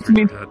 Nice to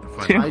meet You had to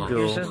find you. I out. do.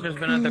 Your sister's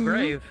been at the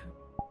grave.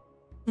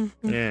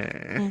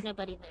 Yeah,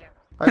 Nobody there.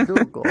 I do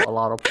go a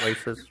lot of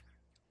places.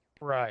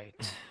 Right.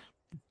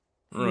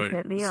 Right.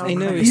 I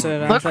know we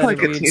started off Look at a like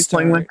a weird tiefling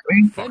start, with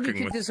me.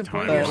 Fucking with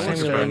disappointed. time. but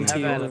I'm willing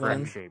to move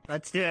on.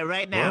 Let's do it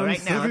right now. Well,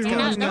 Right now. Let's go.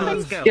 everyone Let's go.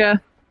 Let's go. Yeah.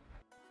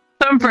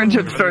 Some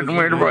friendships start in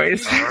weird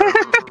ways.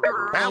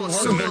 That was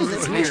so good.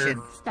 This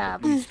mission.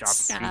 Stop.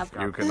 Stop.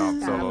 You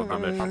cannot solo the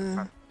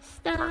mission.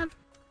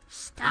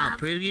 Stop. I'll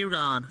prove you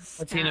wrong.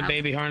 What's he in a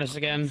baby harness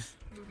again?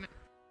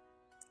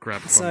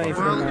 Grab Sorry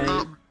for one.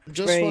 my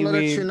Just very want to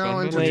let you weird know,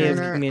 way of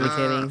entertainer,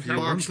 communicating.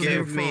 Bob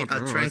gave me a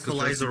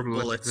tranquilizer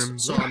bullets,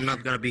 so I'm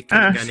not gonna be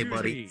killing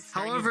anybody.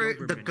 However,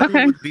 the gun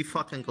Okay. would be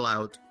fucking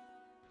loud.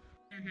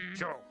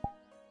 So,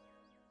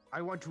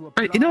 I want to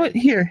Right, you know what?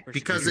 Here.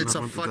 Because You do it's not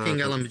a want the fucking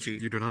dad-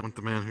 LMG. You do not want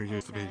the man who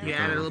used to be. You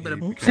add a little bit of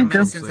He some became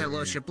medicines that insane.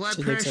 lowers your blood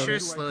She takes pressure,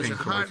 it. slows your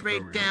heart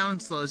rate down,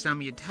 slows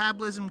down your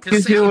metabolism.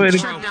 Gives you a way to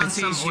shut down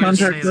some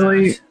contract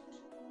delete.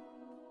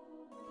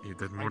 He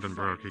did more than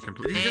broke. He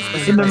completely.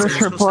 And then this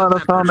her plot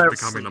of found that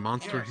Becoming the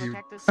monster he.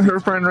 her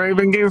friend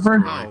Raven gave her.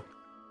 Right.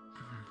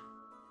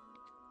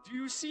 Do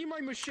you see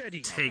my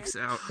machete? Takes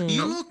out,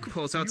 You look-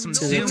 pulls out some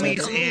To the zoomies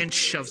top. and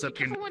shoves up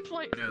your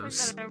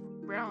nose.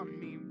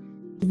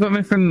 But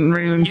my friend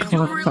Raven You do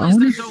called realize phone.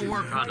 they don't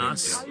work on My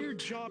us. entire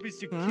job is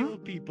to Huh? kill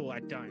people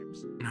at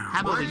times.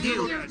 How about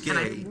you? Can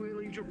I? Gay.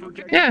 Willing to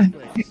protect Yeah. this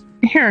place.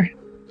 Here.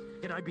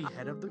 Can I be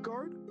head of the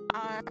guard?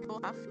 I will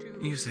have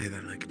to. You say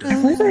that like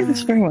I believe I have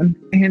this fair one.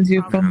 It hands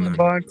you a phone in the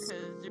box.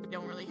 Because you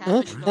don't really have Huh?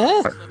 any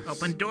Huh? dogs.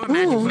 Open door,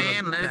 magic Ooh.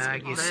 man. Let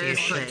Bag, you us see a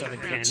shit ton play.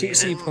 of candy.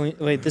 She point.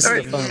 Wait, this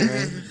is the phone,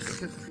 right?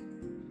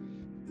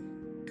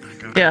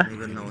 Yeah. I don't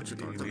even know what you're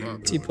talking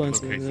about. She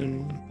points it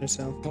in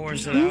herself.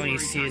 Pours it out and you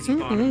see it's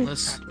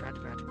bottomless.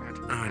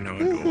 I know a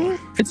door.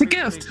 It's a Make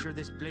gift. sure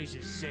this place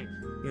is safe.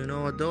 You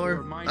know a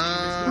door?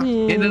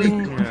 Hey, Lily.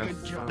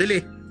 Good job.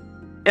 Lily,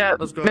 Yeah.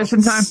 let's go.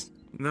 Mission time.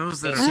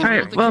 Those that All are.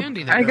 right. Well,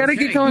 I gotta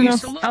get going.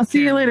 I'll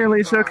see you later,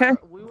 Lisa. Okay.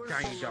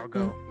 Tiny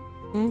doggo.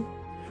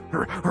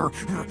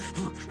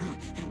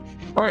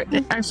 Or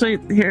actually,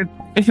 here,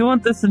 if you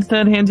want this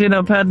instead, hand you a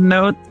notepad and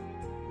note.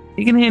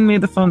 You can hand me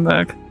the phone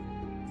back.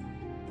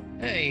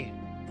 Hey,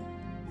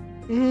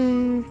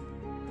 Mm.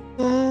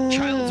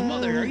 child's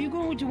mother, are you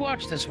going to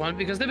watch this one?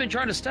 Because they've been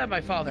trying to stab my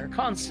father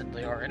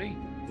constantly already.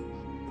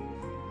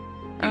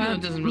 Even though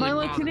it doesn't really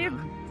Milo, bother can you...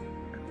 them.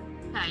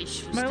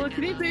 Milo,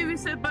 can you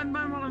babysit Bun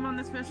Bun while I'm on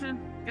this mission?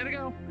 Gotta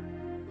go.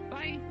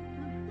 Bye.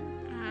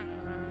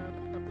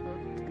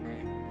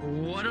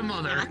 What a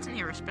mother. That's an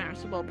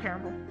irresponsible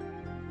parable.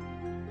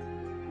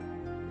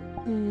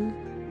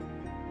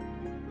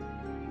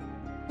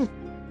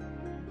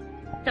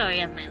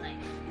 Story of my life.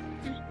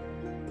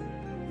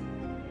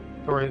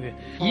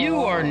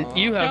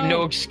 You have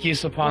no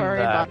excuse upon Sorry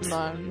that. about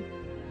mine.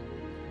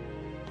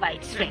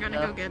 Fight They're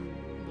gonna go get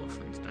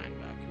Wolfenstein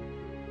back.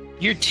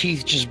 Your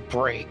teeth just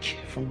break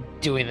from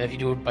doing that if you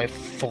do it by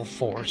full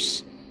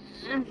force.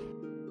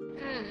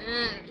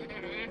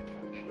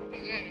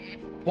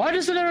 Why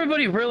doesn't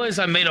everybody realize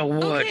I'm made of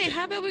wood? Okay,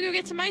 how about we go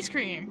get some ice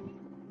cream?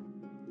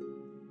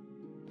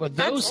 With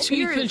That's those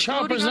here, teeth and it's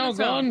choppers floating on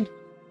now its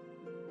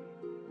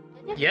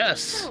own. gone?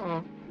 Yes.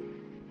 Oh.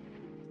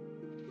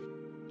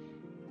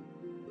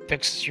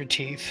 Fix your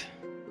teeth.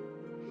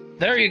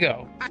 There you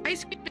go.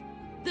 Ice cream.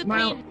 The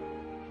Milo, pain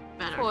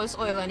better. Pours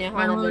oil on your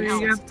Milo, hand and you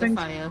then got sets the things?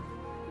 fire.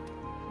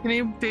 Can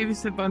you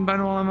babysit Bun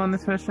Bun while I'm on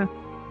this mission?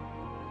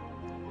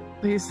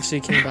 Please.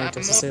 She came back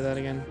just to say that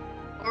again.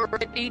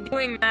 Already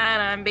doing that.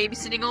 I'm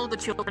babysitting all the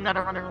children that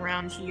are running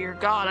around here.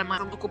 God, I'm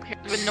like a local parent,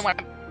 even though I'm.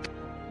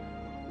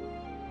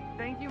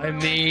 Thank you. I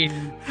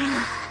mean...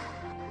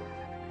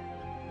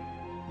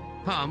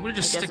 I'm gonna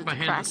just I guess stick my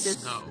it's hand in the practice.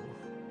 snow.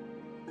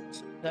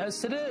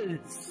 Yes, it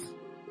is.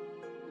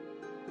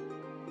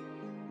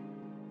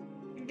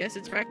 I guess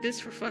it's practice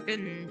for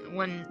fucking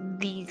when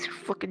these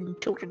fucking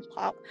children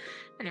pop.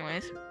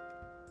 Anyways.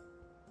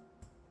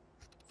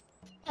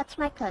 That's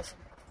my cousin.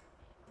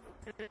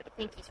 I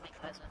think he's my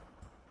cousin.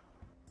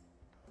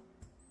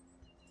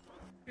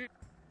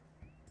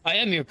 I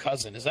am your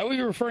cousin. Is that what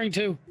you're referring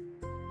to?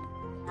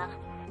 Yeah.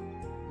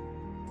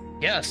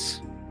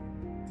 Yes.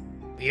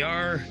 We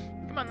are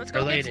Come on, let's go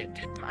related.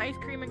 get some ice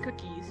cream and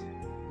cookies.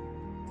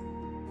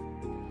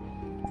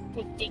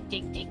 Tick tick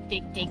tick tick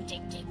tick tick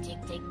tick tick tick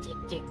tick tick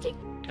tick tick.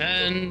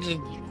 And Tick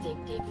tick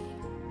tick.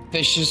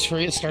 fishes for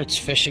you. It starts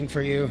fishing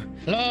for you.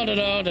 La da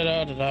da da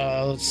da da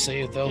da. Let's see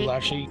if they'll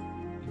actually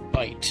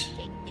bite.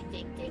 Tick tick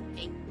tick tick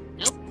tick.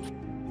 Nope.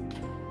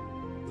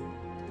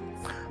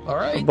 All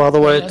right. By the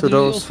way, That's to the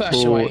those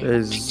old-fashioned who way.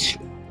 is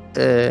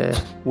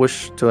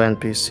wish to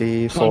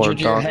NPC for 100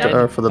 your head.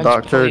 doctor for the I'm just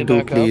doctor, pulling it do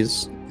back up.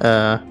 please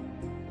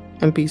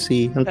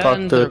NPC and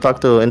And they're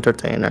talk to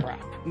entertainer. Crap.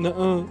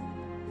 No.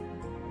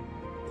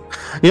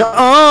 Yeah.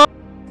 I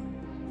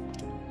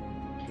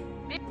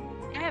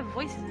have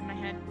voices in my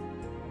head.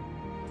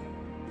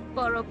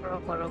 Poro poro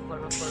poro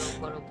poro poro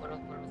poro poro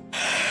poro.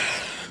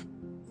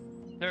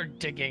 They're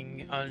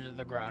digging under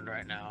the ground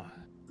right now.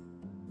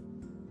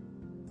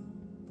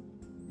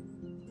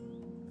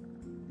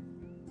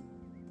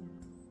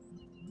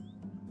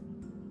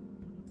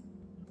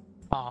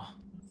 Ah.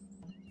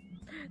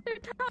 They're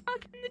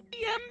talking to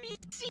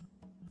DMC.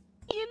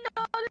 You're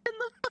not in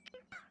the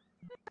fucking.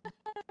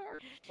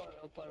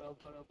 Poro poro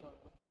poro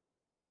poro.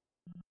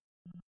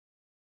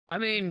 I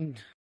mean,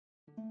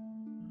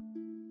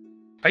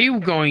 are you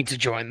going to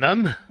join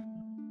them?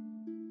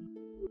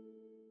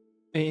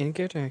 Hey, in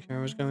character,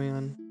 what's going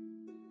on?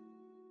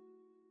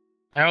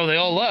 Oh, they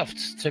all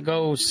left to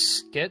go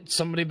get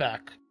somebody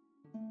back.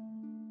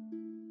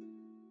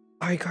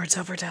 Are your cards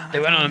up or down?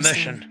 They went on a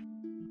mission.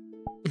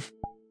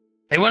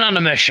 They went on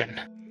a mission.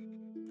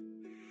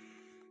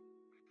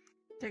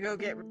 To go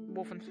get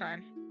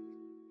Wolfenstein.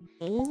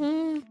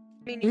 Mm-hmm.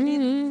 I mean, you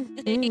need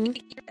to stay here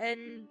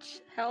and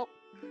help.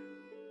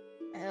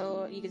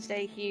 Or you can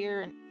stay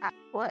here and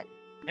what?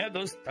 Yeah,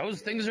 those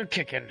things are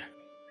kicking.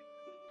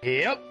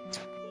 Yep.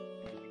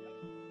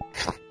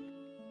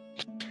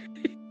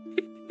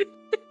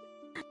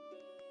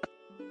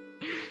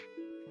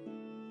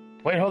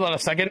 Wait, hold on a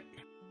second.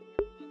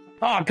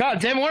 Oh god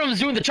damn it, one of them's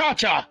doing the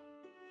cha-cha!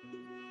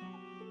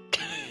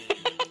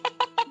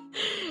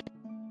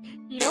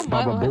 You know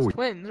Milo has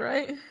twins,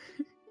 right?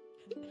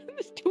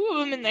 There's two of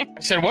them in there.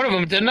 I said one of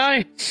them, didn't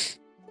I?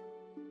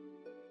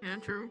 Yeah,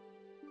 true.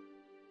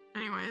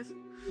 Anyways.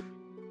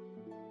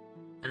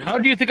 And how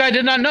do you think I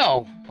did not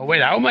know? Oh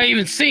wait, how am I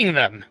even seeing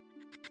them?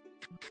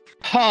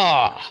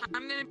 Ha!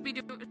 I'm gonna be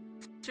doing...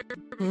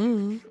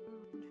 Mm-hmm.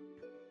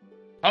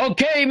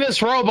 Okay,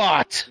 Miss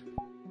Robot!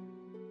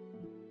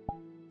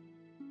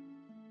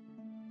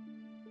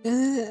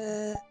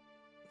 She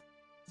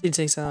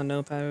takes out a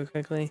notepad real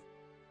quickly.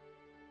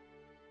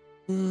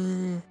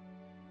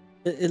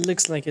 It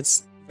looks like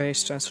it's very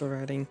stressful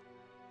writing.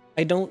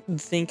 I don't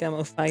think I'm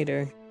a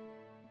fighter.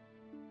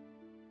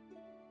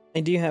 I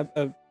do have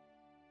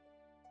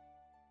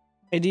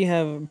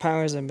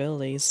powers and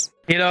abilities.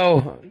 You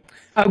know,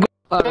 I'm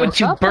going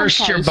to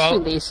burst your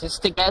boat. Releases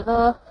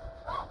together.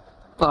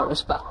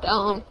 Boris back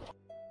down.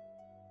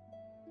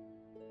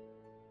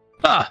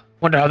 Ah,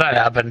 wonder how that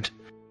happened.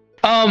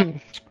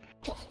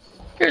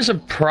 Here's a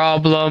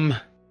problem.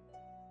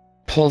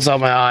 Pulls out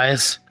my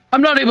eyes.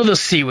 I'm not able to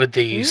see with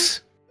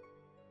these.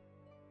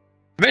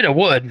 Made of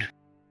wood.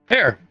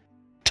 Here.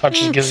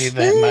 Touches gives you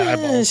my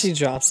eyeballs. She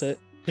drops it.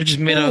 They're just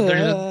made of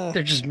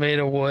they're just made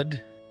of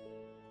wood.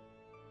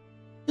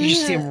 You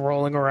just see him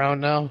rolling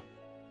around now.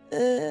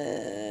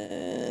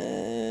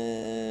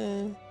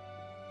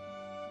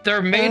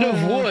 They're made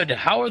of wood.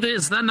 How are they?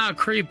 Is that not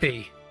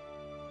creepy?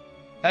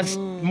 That's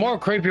more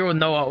creepier with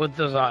Noah with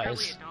those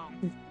eyes.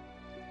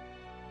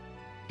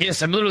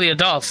 Yes, I'm literally a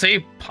doll.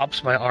 See?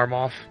 Pops my arm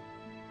off.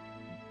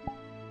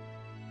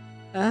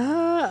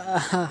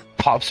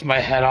 Pops my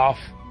head off.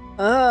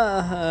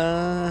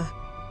 And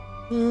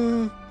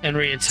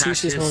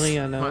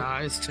reattaches my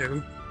eyes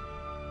too.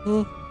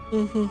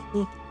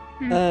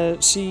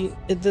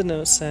 The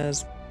note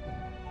says,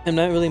 I'm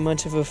not really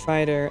much of a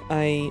fighter.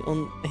 I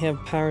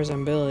have powers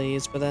and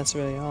abilities, but that's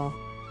really all.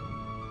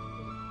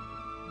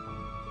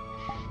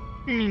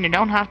 I mean, you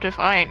don't have to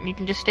fight. You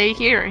can just stay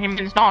here. I mean,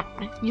 it's not,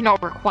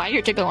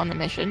 required to go on the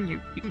mission. You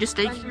can just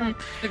stay here.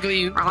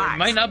 Technically, there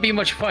might not be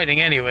much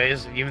fighting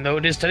anyways, even though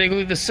it is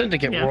technically the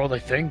Syndicate world, I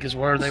think, is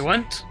where they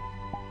went.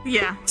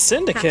 Yeah.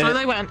 Syndicate? That's where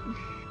they went.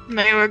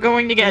 They were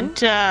going to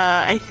get,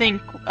 I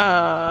think,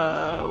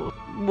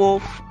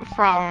 Wolf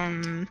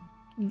from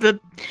the...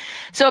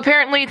 So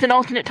apparently it's an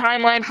alternate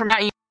timeline from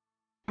that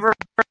universe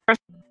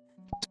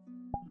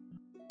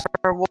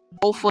where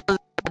Wolf was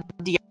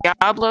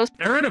Diablo.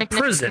 They're in a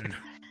prison.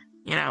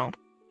 Yeah,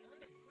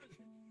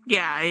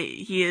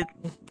 he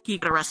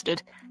got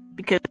arrested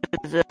because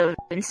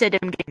instead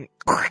of him getting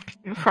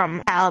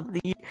from out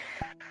the,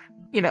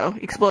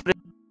 exploded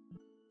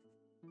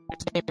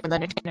with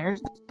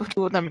entertainers, the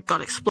two of them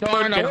got exploded.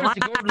 Darn, I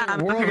wanted to go to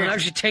the world and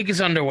actually take his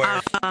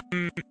underwear.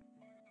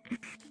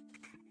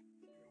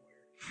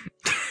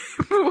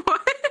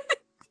 What?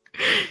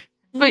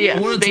 But yeah,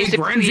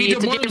 basically,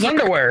 it's his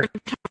underwear.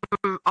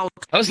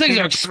 Those things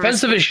are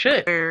expensive as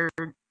shit.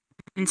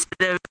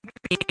 Instead of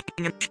being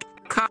a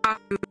Chicago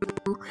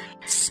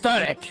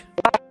static.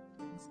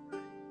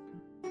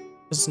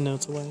 There's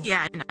notes away.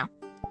 Yeah, I know.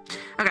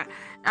 Okay.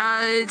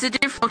 It's a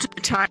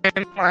different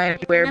timeline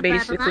where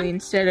basically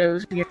instead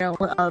of,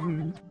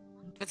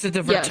 It's a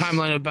different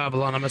timeline of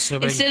Babylon, I'm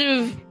assuming.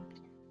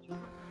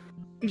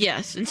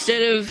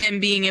 Instead of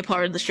him being a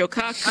part of the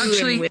Shokaku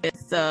Actually, and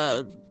with,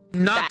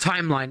 not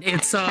timeline,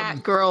 it's,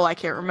 cat girl, I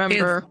can't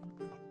remember.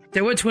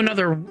 They went to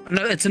another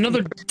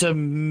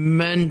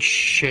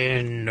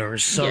dimension or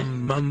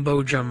some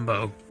mumbo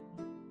jumbo.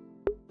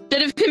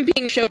 Instead of him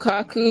being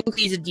Shokaku,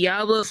 he's a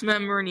Diablos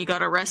member and he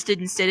got arrested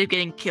instead of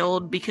getting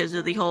killed because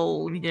of the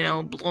whole,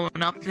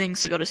 blowing up thing.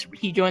 So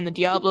he joined the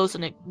Diablos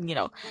and it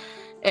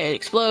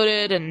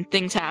exploded and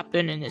things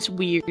happened and it's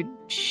weird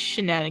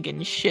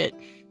shenanigans shit.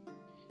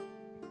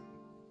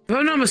 If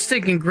I'm not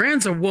mistaken,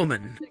 Grant's a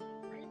woman.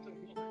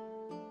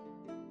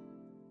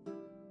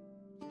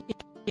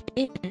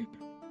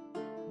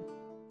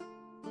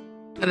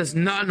 That is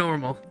not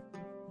normal.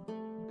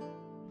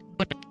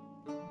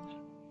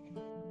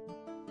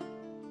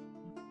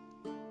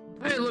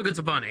 Hey, look, it's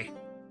a bunny.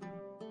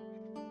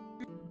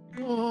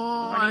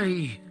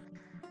 Why?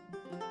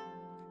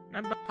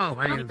 Oh,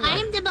 I am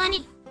the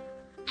bunny.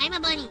 I'm a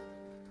bunny.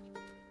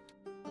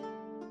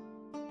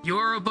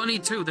 You're a bunny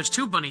too. There's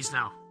two bunnies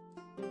now.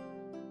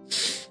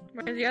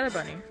 Where's the other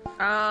bunny?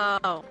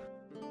 Oh.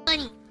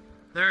 Bunny.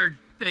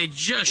 They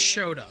just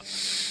showed up.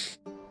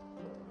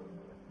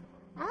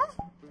 Huh?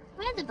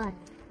 Where's the bunny?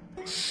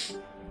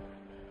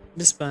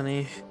 This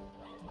bunny.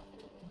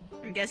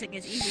 I'm guessing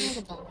it's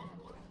easy.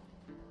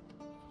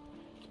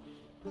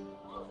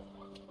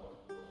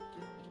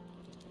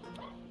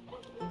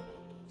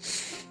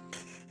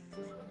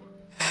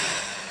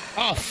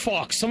 Oh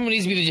fuck! Someone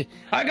needs me to.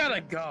 I gotta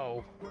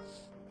go.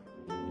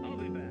 I'll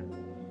be back.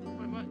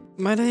 Wait, what?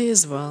 Might I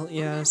as well?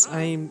 Yes,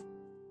 I'm.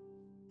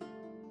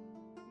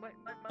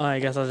 Oh, I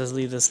guess I'll just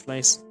leave this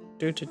place.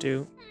 I have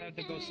to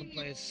go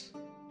someplace.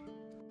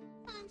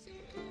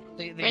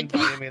 They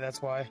invited me,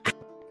 that's why.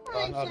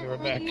 I'll be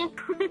right back.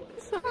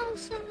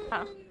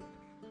 Oh.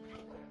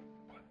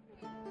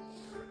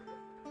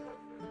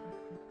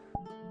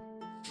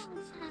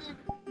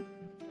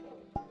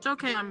 It's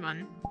okay, I'm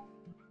done.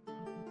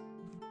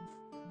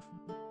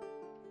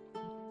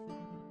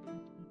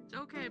 It's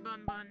okay,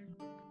 Bun Bun.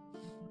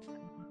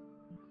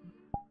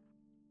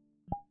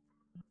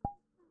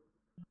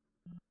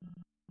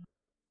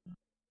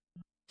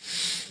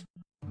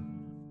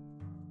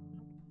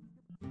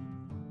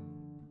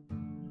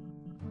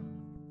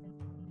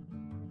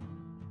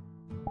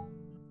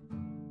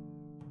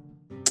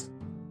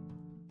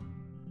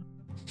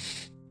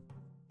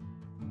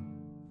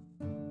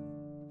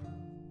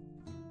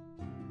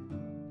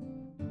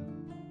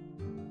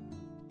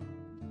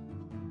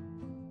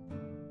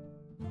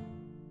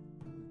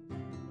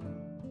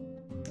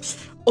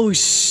 Oh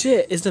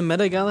shit! Is the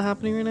Meta Gala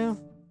happening right now?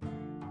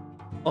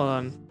 Hold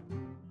on.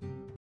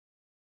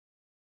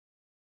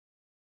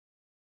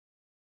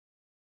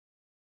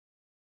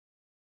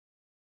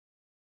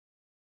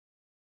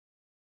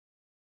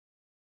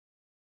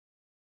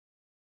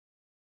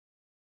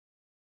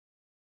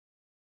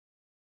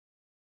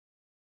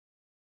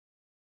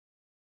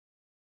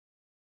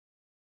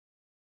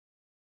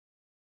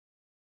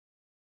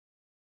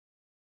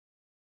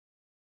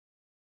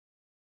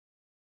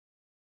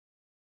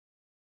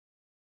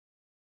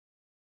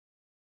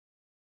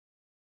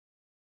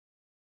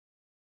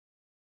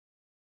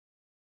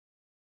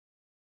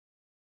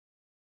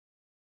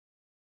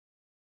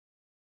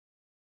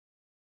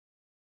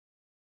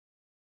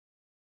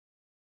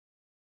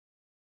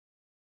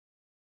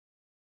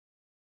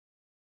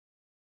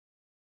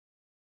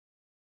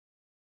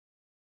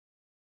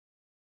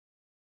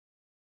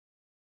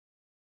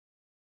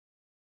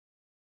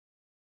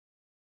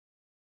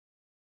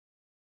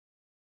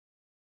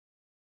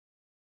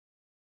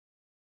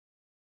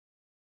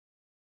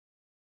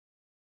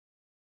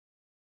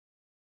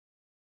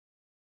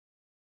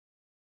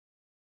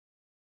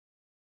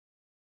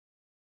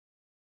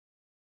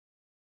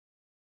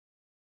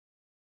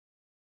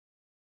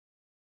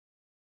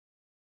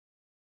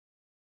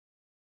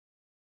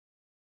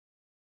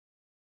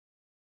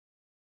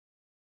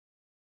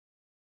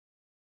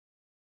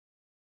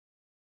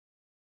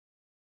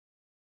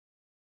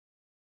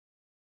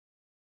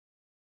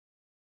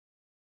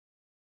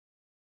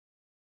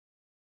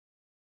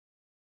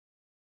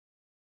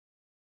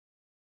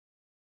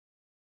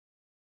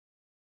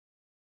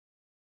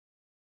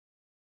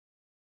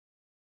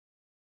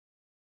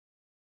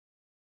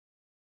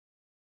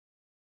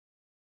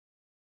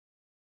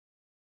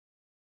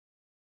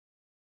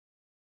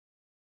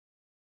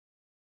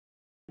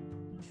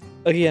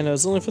 Okay, yeah, no,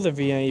 it's only for the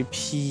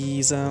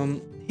VIPs.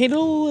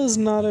 Hadel is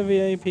not a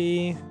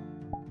VIP.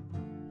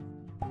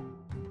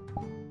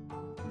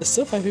 There's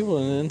still 5 people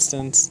in an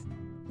instance.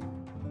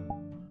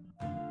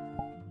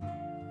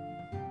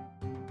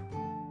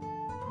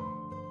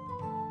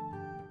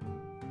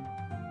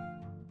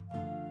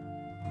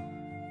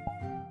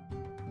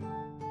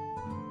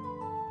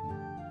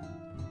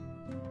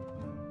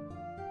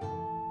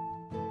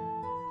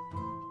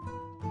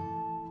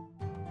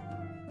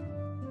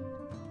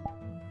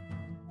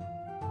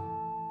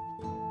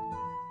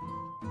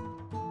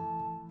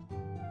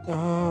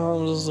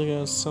 I'm just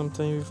looking at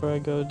something before I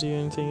go do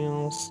anything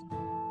else.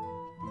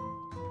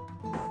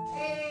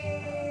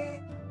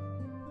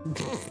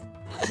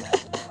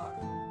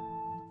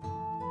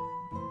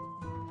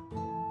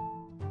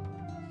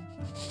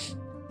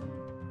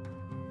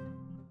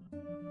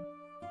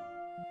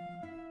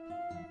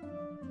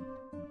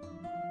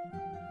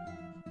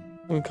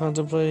 I'm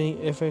contemplating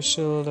if I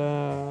should,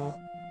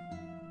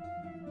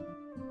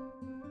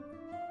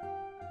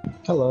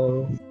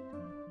 Hello.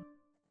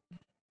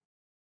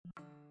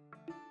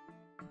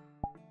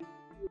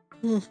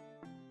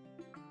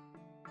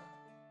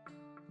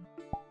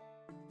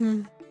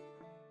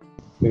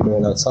 You're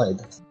going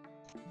outside.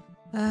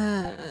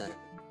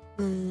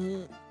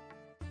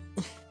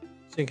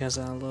 She has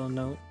a little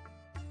note.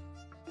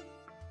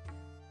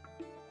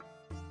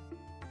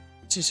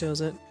 She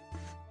shows it.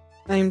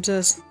 I'm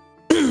just.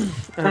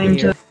 I'm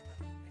here.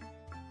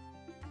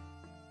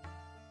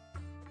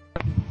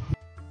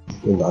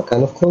 In that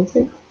kind of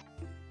clothing?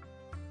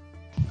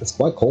 It's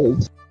quite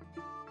cold.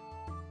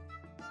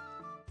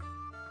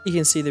 You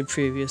can see the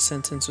previous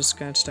sentence was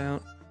scratched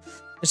out.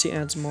 And she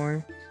adds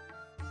more.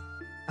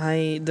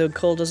 The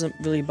cold doesn't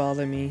really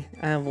bother me.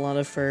 I have a lot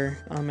of fur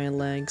on my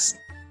legs.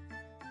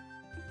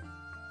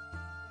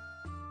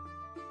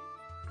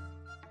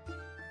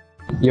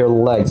 Your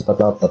legs, but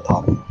not the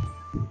top.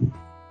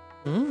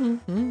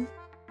 Mm-hmm.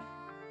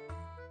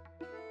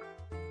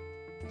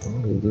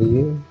 Oh, do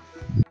you?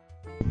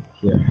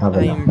 Here, have a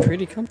I am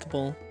pretty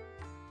comfortable.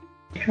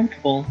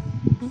 Comfortable.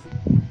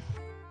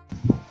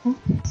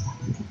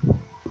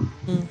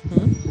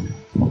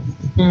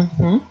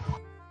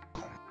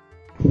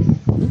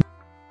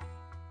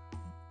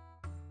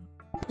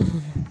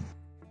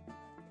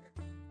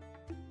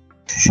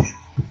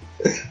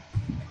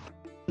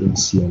 Didn't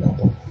see an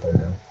apple right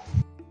now.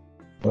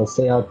 Don't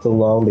stay out too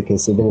long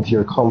because even if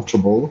you're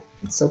comfortable,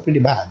 it's still pretty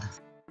bad.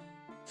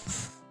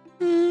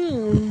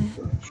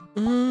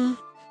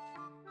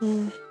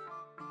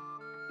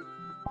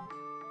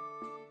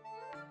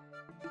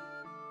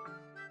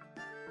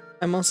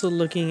 I'm also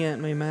looking at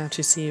my map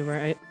to see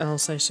where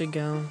else I should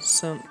go,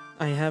 so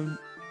I have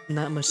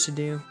not much to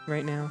do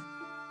right now.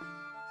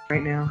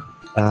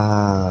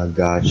 Ah,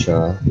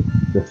 gotcha.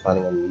 You're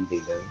planning on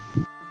leaving then.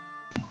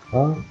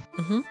 Huh?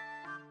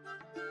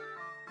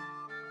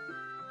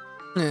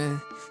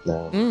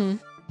 No.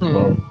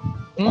 Well,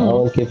 I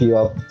won't keep you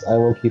up. I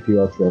won't keep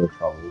you up here with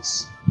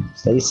troubles.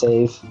 Stay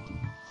safe.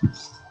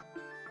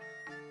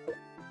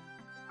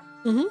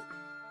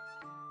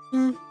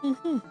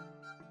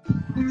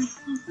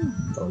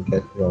 Don't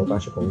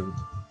catch a cold.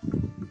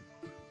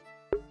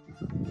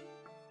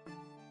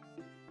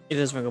 It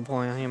does make a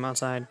point. I am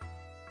outside.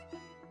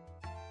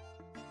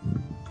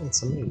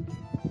 It's a maid.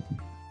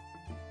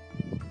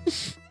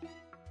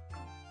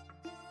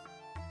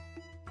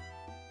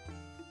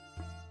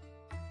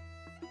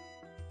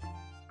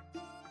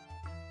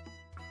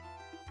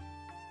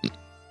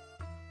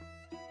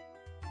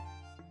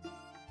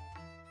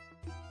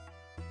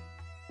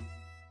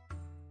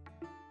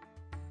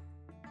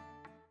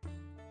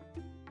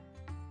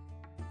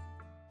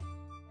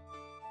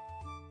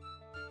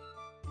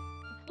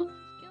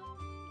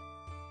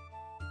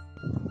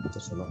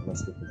 Just not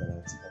less people than I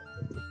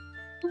expected.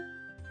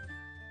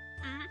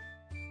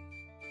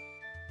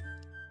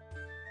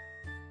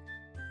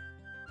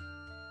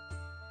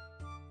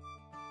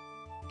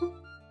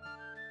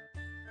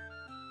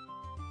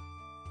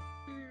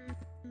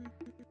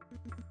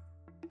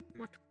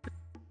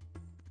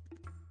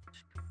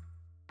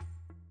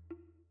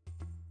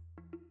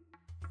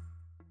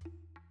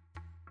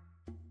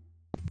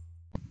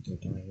 You're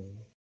dying.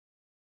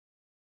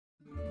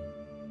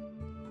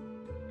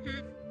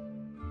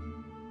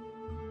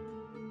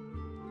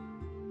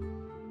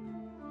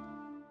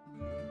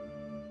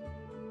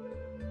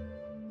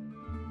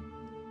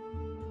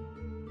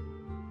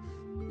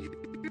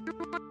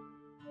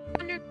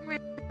 Wondering where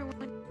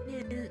everyone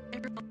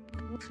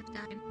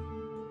died.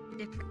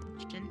 Different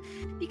question.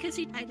 Because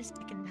he died a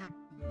second time.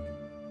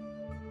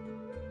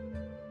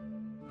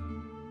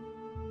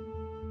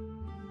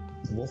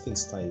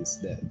 Wolfenstein is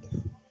dead.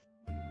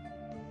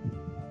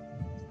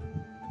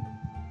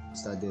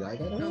 Did I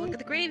die? Go look at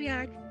the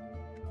graveyard.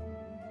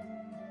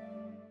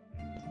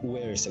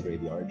 Where is the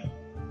graveyard?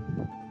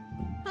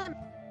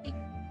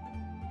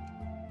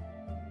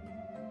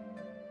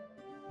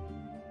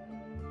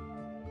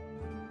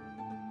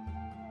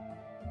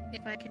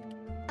 If I can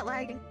get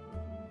lagging.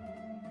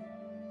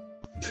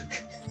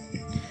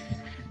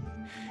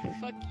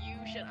 Fuck you,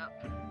 shut up.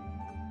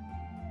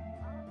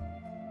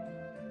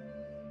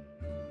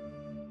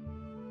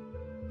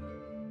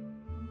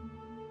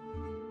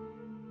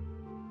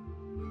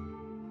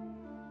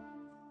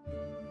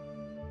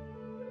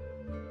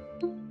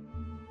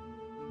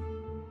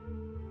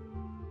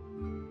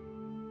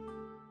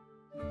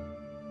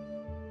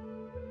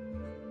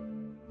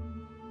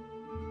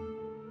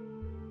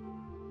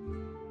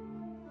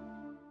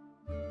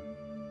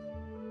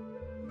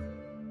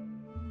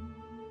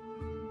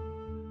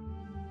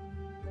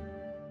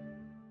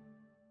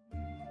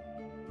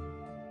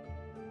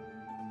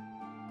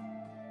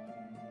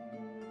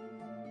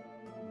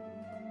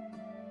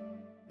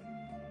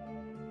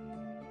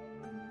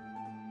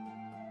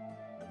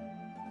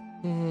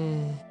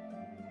 Hmm.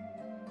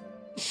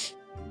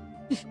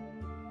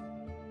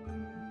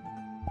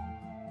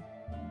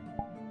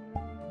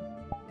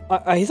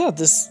 I thought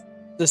this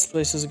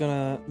place was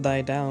gonna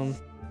die down.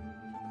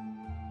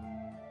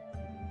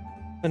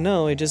 But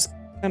no, it just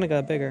kinda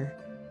got bigger.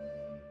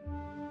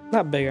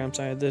 Not bigger, I'm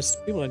sorry, there's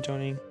people are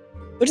joining.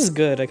 Which is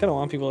good, I kinda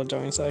want people to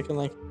join so I can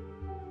like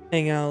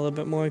hang out a little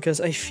bit more,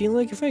 because I feel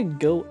like if I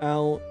go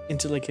out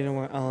into like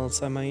anywhere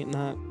else, I might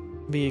not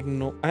be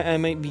ignored. I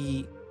might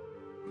be,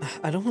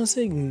 I don't want to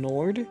say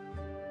ignored,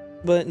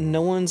 but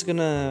no one's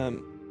gonna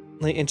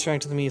like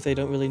interact with me if they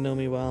don't really know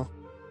me well.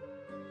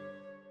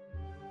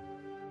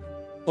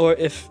 Or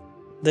if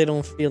they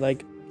don't feel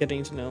like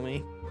getting to know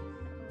me.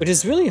 Which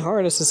is really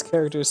hard as this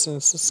character,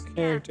 since this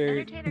character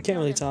you can't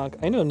really talk.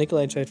 I know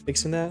Nikolai tried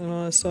fixing that and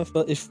all that stuff,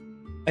 but if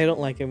I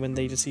don't like it when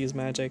they just use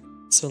magic.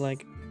 So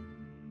like,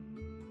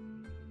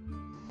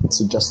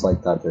 So just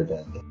like that, they're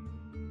dead.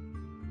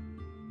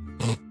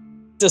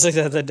 just like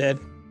that, they're dead.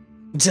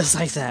 Just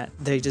like that,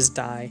 they just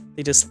die.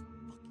 They just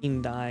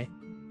fucking die.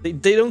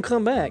 They don't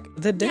come back.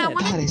 They're dead.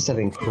 That is an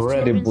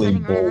incredibly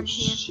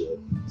bullshit.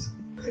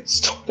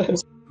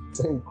 That's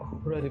an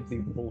incredibly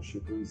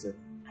bullshit reason.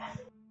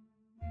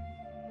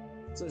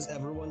 So is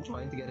everyone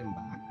trying to get him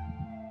back?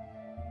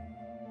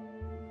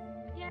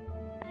 Yeah,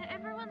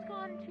 everyone's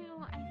gone to.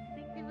 I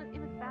think it was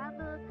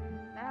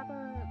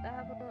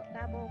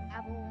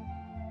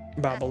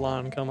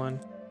Babylon, come on.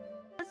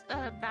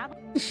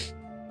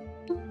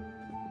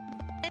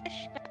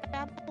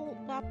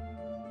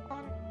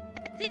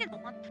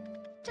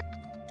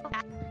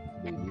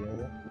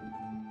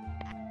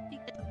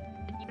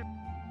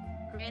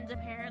 Grand's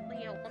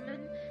apparently a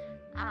woman,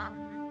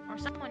 or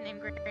someone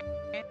named Grand.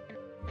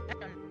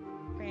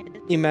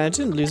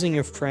 Imagine losing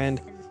your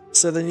friend.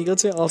 So then you go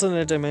to an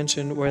alternate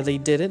dimension where they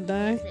didn't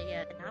die.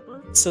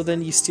 So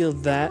then you steal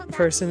that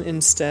person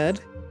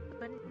instead.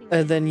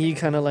 And then you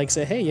kind of like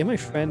say, hey, you're my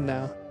friend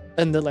now.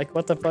 And they're like,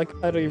 what the fuck?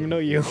 I don't even know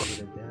you.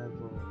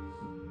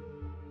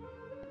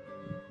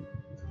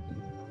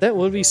 That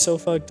would be so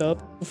fucked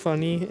up,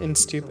 funny, and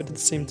stupid at the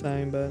same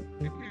time, but...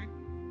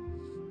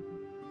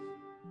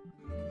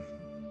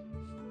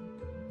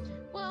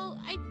 Well,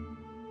 I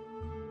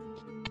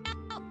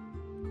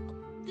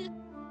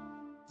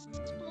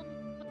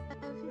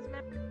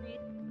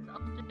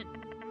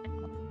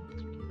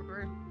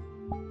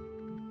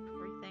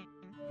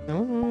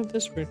don't know what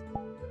this for.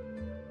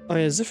 Oh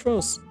yeah,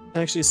 Zifros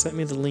actually sent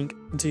me the link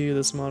to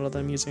this model that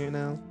I'm using right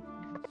now.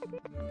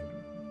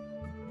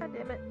 God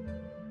damn it.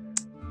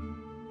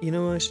 You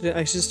know what I should do?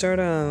 I should start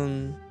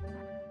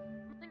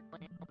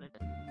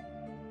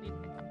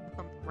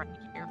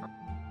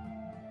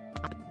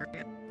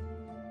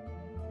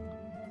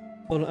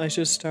well, I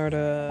should start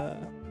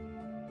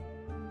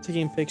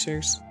taking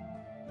pictures.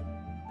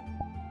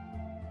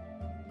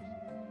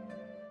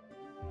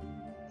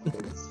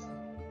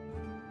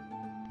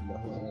 Not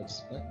what I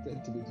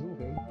expected to be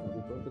doing, I'll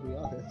be perfectly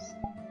honest.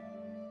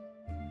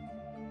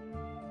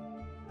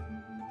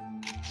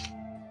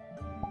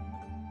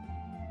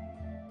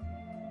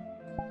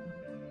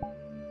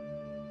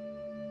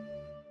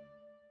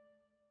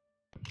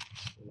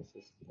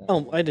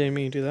 Oh, I didn't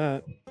mean to do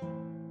that.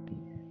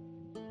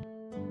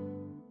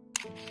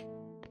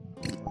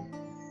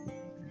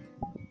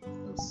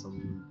 Have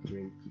some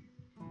drink.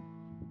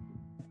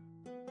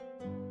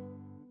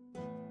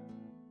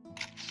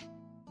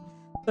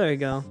 There you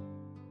go.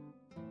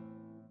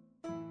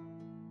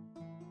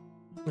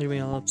 Leave me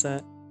all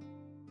upset.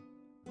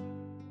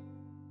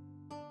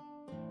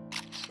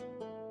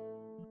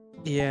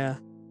 Yeah.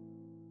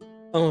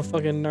 I'm a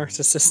fucking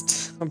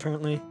narcissist,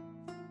 apparently.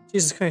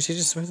 Jesus Christ, she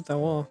just went at that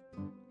wall.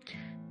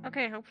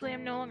 Okay, hopefully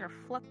I'm no longer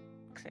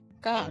fluxing.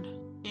 God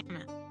damn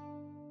it.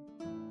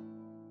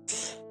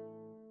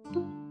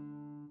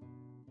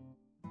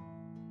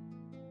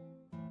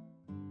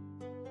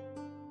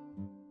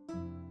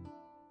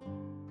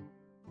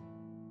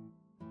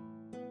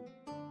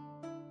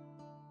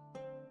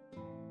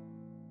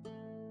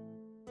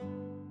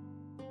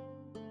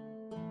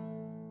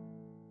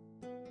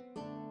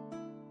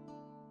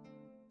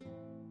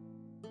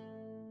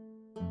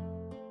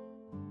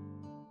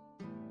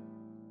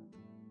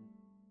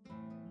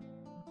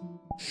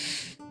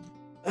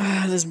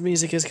 This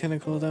music is kind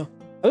of cool though.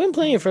 I've been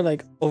playing it for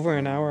like over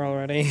an hour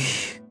already.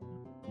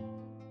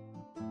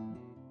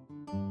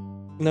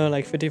 No,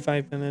 like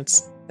 55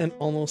 minutes and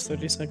almost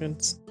 30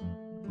 seconds.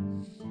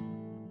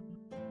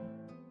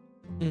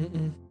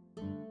 Mm-mm.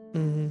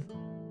 Mm-hmm.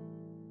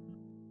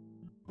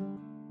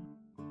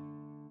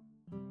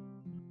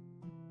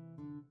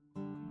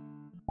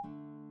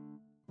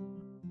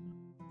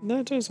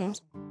 That is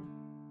awesome.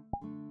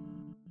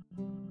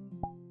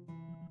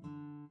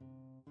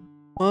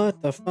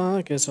 What the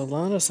fuck is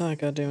Alana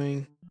Saka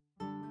doing?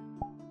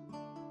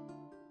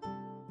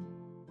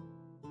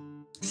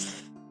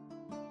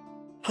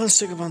 Let's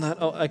stick up on that.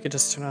 Oh, I could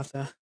just turn off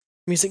the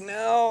music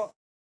now.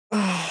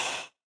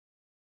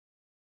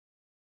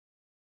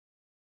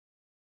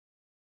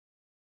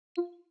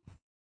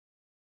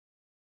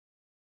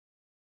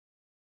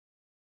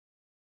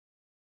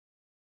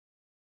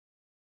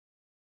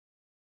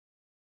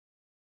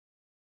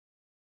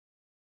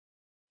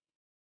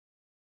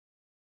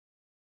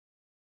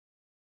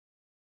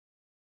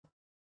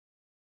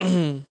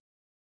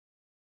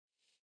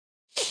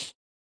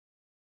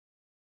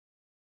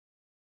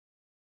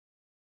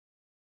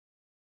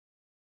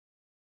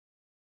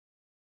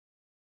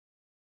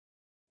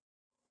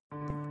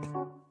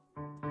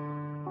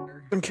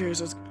 I'm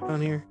curious what's going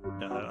on here.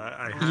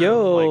 I have,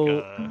 Yo!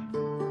 like,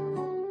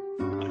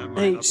 I have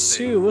my Hey, update.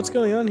 Sue, what's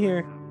going on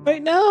here?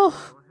 Right now?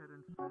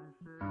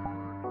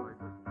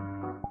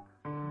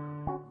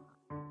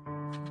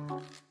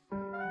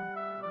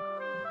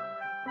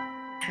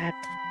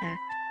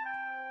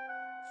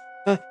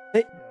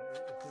 Hey.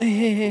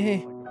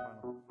 Hey.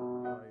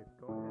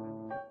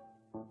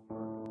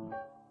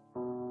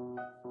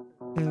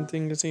 I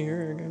think to see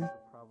her again.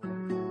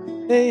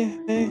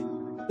 Hey.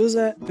 Who's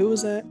that? Who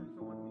was that?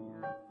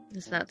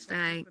 Is that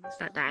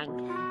dying?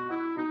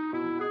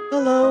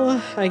 Hello.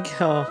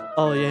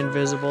 Oh, you're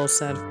invisible.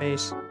 Sad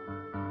face.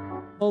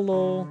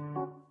 Hello.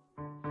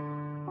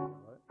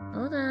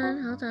 Hold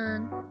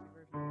on.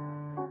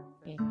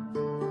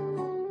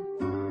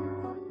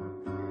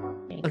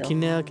 Okay,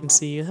 now I can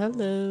see you.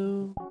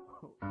 Hello.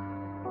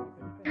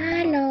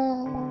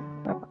 Hello.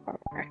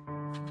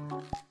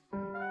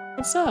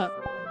 What's up?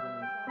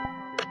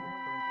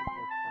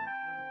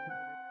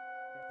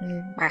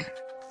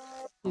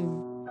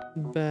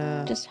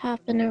 Just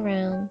hopping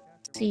around,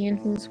 seeing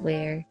who's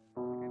where.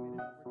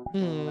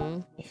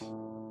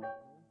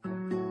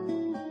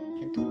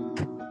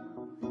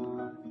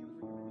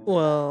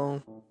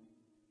 Well,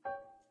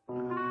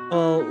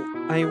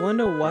 I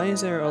wonder why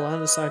is there a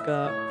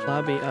Landasaka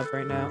lobby up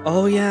right now?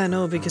 Oh yeah,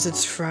 no, because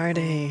it's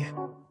Friday.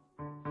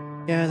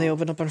 Yeah, they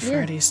open up on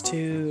Fridays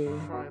too.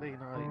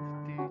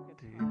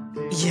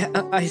 Yeah,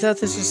 I thought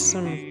this was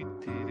some.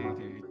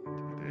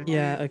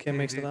 Yeah, okay,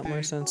 makes a lot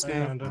more sense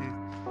now.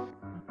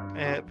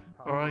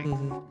 Alright.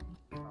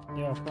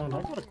 Yeah, friend,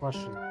 I got a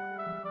question.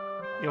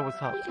 Yo,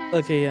 what's up?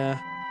 Okay, yeah.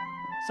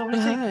 So when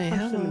you say Hi,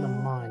 punch them in the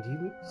hello.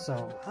 mind,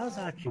 so how's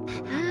that actually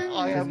work?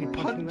 I am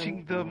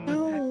punching them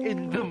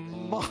in the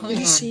mind.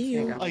 I see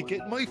you. I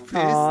get my fist.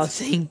 Aw,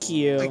 thank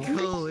you. I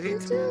curl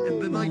it,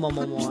 and then I punch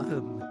Mwah.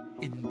 them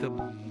in the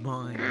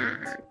mind.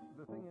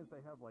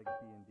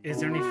 Is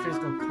there any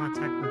physical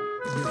contact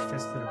with your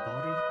fist to the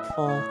body?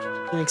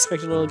 Oh, I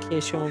expect a little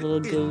kiss from a little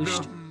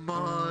ghost.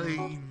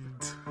 Mind.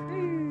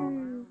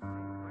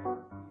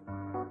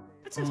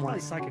 That's just probably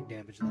psychic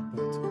damage at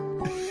that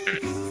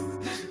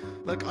point.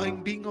 Like,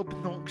 I'm being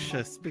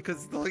obnoxious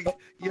because, like,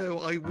 yo,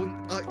 I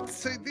wouldn't.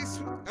 So this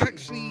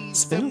actually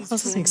It's been a while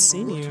since I've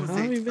seen you. what was How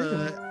have it, you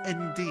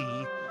been?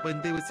 ND,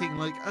 when they were saying,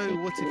 like, oh,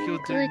 what if you're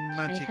doing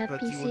magic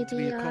but you want to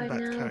be a combat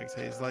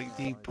character? It's like,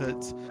 do you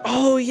put.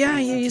 Oh yeah,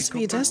 you into used to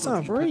be a combat, or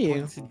do desktop, you were put you?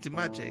 points into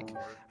magic?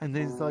 And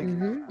there's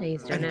like. They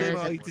used to And know then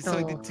as a I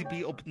decided soul. to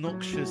be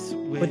obnoxious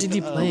with. What did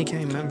you play? I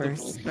can't kind remember. of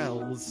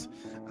spells.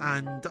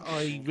 And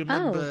I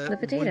remember the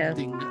potato.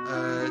 winding,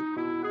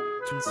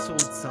 some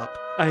swords up.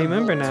 I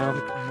remember a lot now.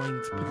 with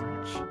mind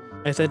punch.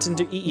 I threatened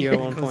to eat you at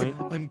one Because point.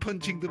 I'm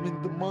punching them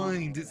in the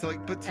mind. It's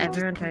like, but you're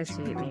Everyone just tries to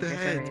punching them eat in me the for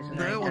some head. reason.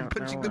 No, I I'm don't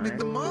punching know them in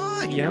the why.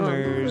 mind.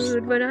 Yummers.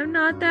 Food, but I'm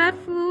not that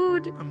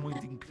food. I'm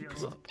winding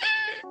people up.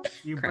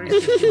 You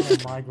basically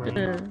have a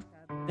migraine.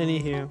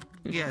 Anywho.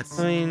 Yes.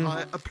 I mean,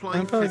 apply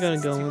I'm probably gonna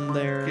fists go to in my-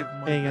 there, give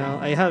my hang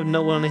out. I have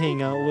no one to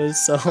hang out with,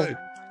 so.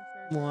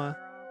 Mwah.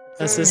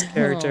 As this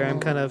character, I'm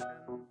kind of.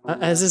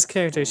 As this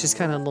character, she's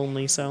kind of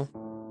lonely, so.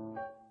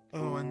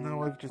 Oh, and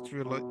now I've just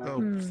realized. Oh,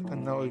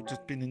 and now I've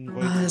just been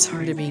invited. It's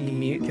hard to be a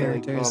mute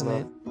character, isn't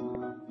it?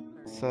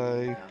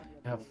 So.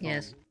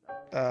 Yes.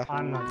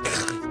 I'm not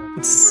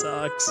It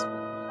sucks.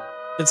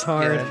 It's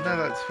hard. Yeah, no,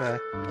 that's fair.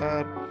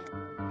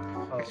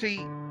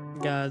 Actually,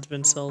 God, it's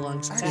been so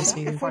long since I've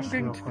seen if I'm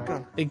going to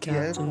go. Big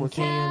Captain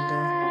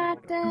Panda.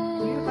 Do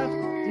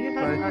you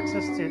have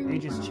access to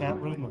Aegis chat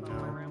room or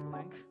no?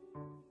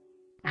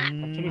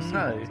 Can you see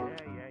No.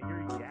 that?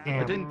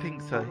 I don't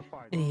think so.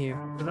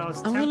 Anywho, Because I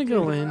was I'm gonna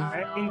go in.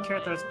 in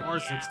character's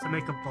R6 to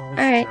make a balls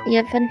Alright, joke. you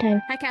have fun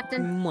time. Hi,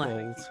 Captain.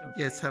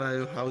 Yes,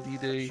 hello, how do you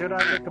do? Should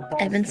I make a balls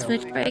I've been joke?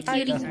 switched by a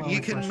cutie. That's my You only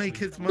can question.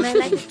 make as much My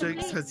legs balls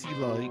jokes as you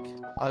like.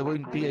 I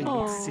won't be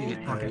able to see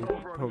it though, They're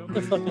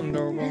probably. fucking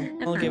adorable.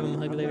 I'll give him a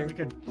hug later. Make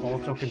a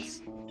balls joke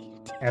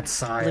at Let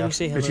Saya. me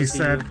say But hello she to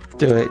said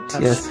Do it,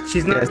 yes.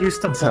 she's not yes.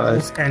 used to Hello.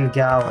 balls and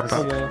gals.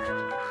 Oh well.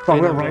 But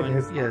Wait, we're I'm right. going.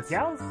 Is Yes.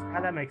 gals? How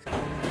that makes sense.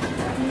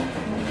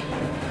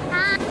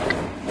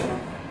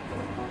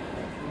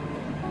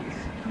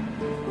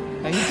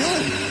 How you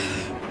doing?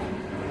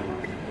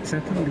 Is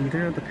that the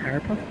leader of the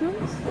Powerpuff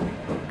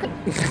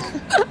Girls?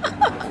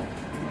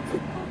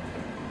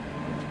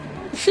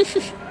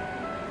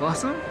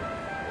 Blossom?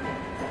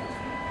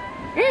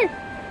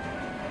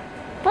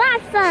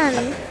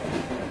 Blossom!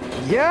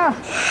 Yeah!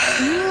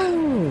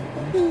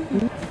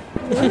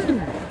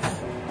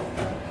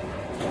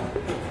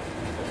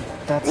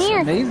 That's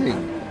Yes.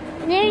 amazing.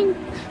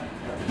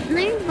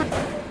 Learned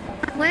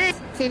words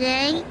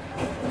today.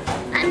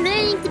 I'm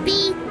learning to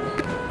be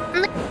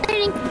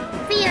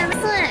a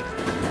wrestler.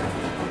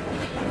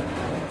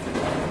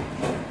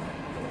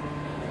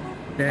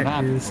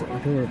 That is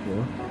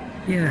adorable.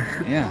 Yeah.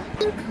 Yeah.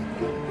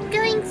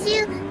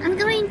 I'm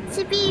going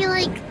to be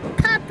like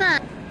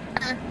Papa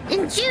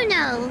in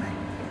Juno.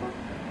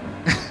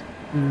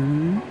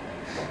 Mm-hmm.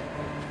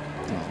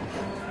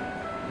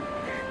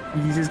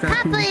 You just got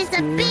Papa is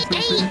a big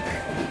ape.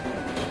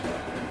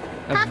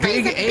 Papa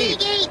is a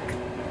big ape.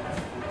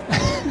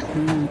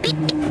 Big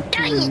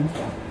giant,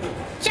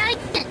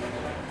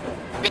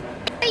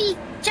 very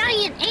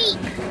giant ape.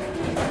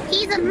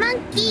 He's a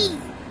monkey.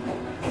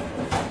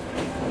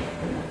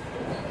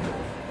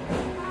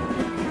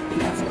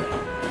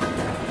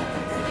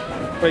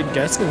 Wait,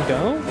 guys can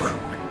go?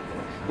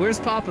 Where's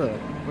Papa?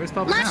 Where's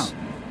Papa now?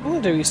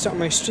 Oh, did we start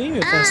my stream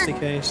if that's the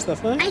case?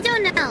 Stuff like? I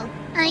don't know.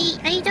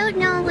 I don't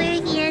know where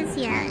he is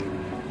yet. I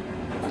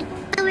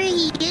don't know where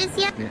he is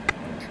yet. Yeah.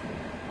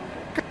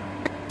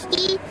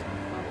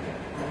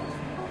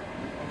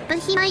 But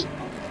he might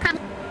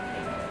probably.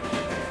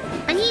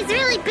 But he's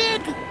really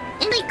big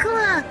and really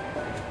cool.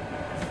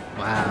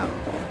 Wow.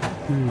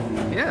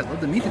 Yeah, I'd love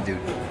to meet the dude.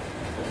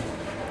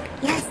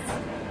 Yes.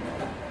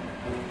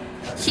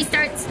 She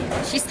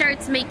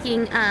starts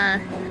making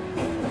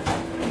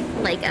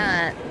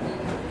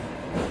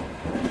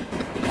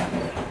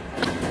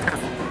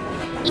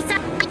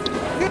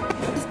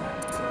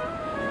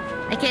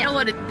I can't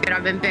want to do it,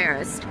 I'm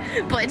embarrassed.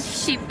 But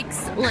she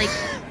makes like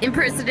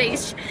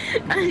impersonation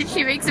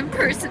she makes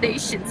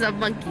impersonations of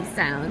monkey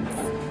sounds.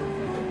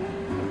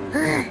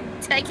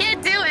 I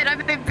can't do it,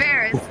 I'm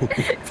embarrassed.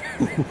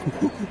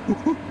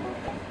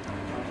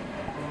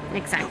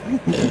 Exactly.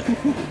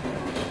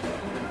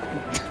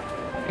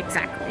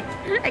 Exactly.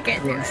 I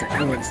can't do it. I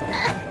don't know.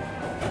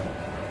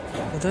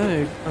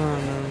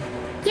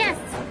 Yes.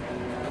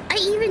 I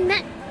even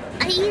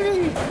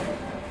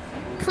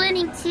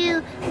planning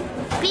to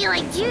be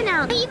like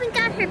Juno. I even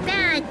got her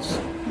badge.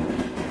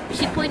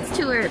 She points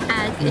to her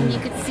bag, and you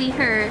could see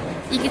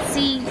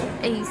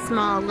a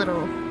small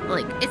little,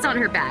 like, it's on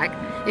her bag,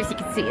 if you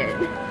can see it.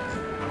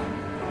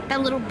 That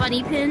little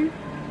bunny pin.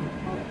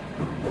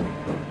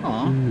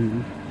 Aw.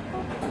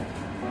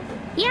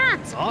 Yeah.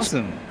 It's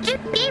awesome.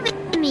 Juno gave it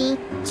to me.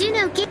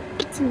 Juno gave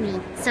it to me.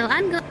 So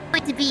I'm going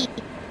to be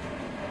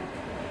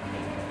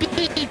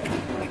big.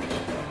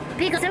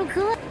 Big, so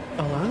cool.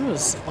 Oh, that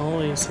was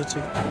always such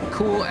a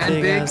cool and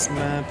big big ass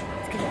map.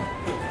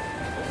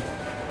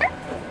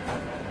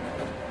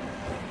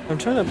 I'm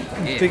trying to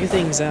figure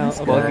things out.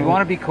 Well, if you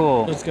want to be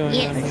cool, what's going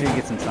on? make sure you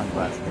get some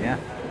sunglasses, yeah?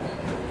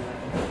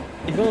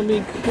 You wanna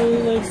be cool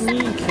like me,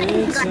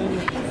 kids,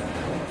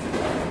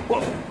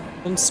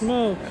 and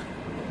smoke.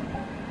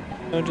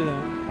 Don't do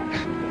that.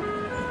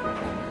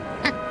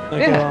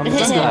 Okay, well, I'm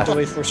just gonna have to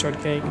wait for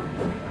shortcake.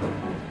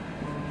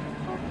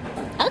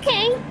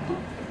 Okay.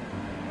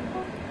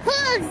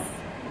 Hooves.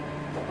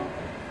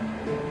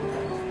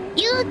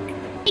 You look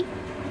like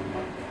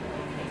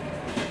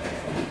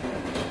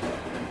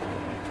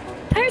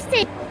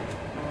person.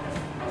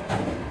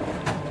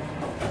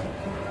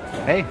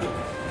 Hey.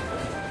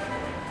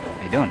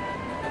 How you doing?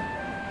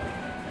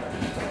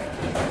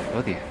 Both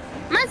of you.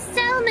 Must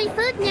sell my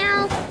food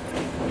now.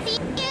 See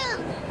you.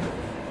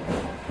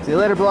 See you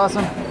later,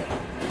 Blossom. I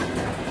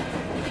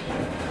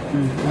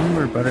wonder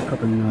where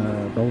Buttercup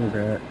and Bold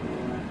are at.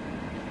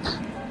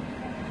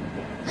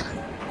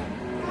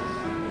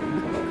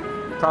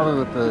 Probably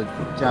with the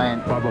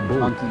giant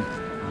monkey.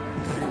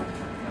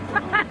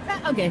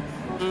 Okay.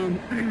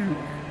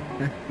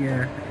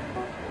 Yeah.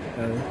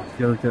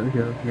 Yo,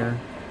 yeah.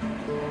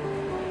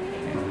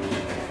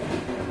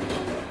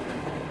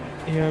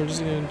 Yeah, I'm just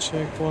gonna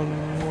check one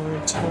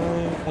more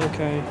time.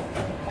 Okay.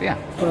 Yeah.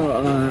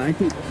 Well, I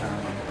think.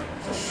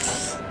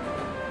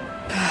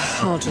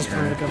 I'll just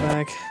probably go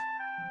back.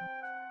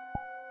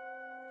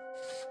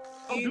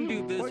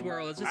 Do this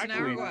world. It's just an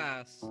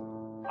hourglass.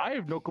 I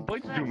have no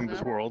complaints doing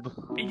this world.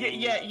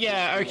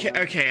 Yeah.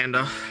 Okay,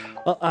 Endo.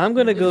 Well, I'm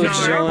gonna go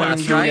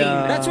join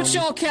the. That's what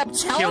y'all kept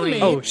telling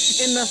me Oh, in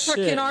the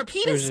frickin'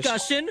 RP There's just-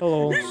 discussion.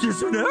 Hello. There's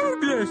just an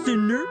hourglass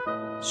in there.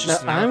 Now,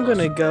 I'm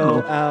gonna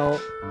go out.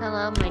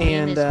 Hello, my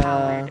name is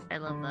Howard. I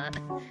love that.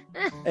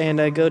 And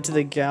I go to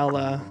the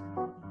gala.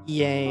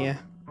 Yay.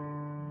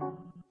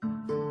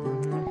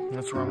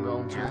 That's where I'm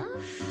going to.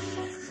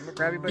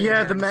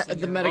 Yeah, the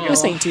meta.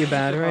 This ain't too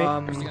bad,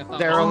 right?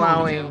 They're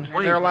allowing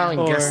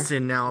Or- guests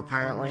in now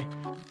apparently.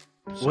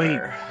 Wait,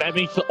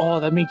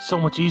 that makes so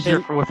much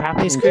easier for what's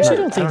happening. Hey, Chris, you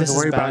tonight. don't think have this to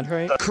is worry bad, about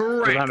right?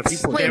 the amount of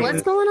people Wait, there.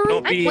 what's going on?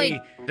 There'll be- Wait,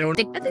 there'll-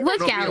 what there'll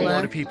be a gala?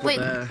 lot of people Wait,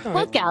 there.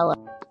 what gala?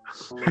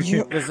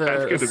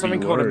 There's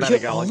something called a meta You're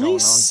gala going on.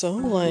 always so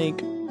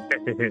like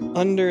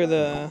under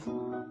the.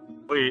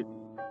 Wait.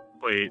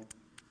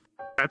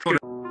 That's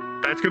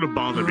gonna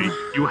bother me.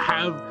 You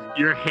have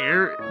your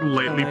hair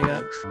lightly.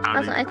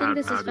 Also, I think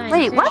this is fine.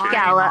 Wait, what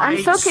gala?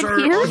 I'm so Sir,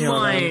 confused.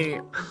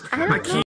 my I don't know.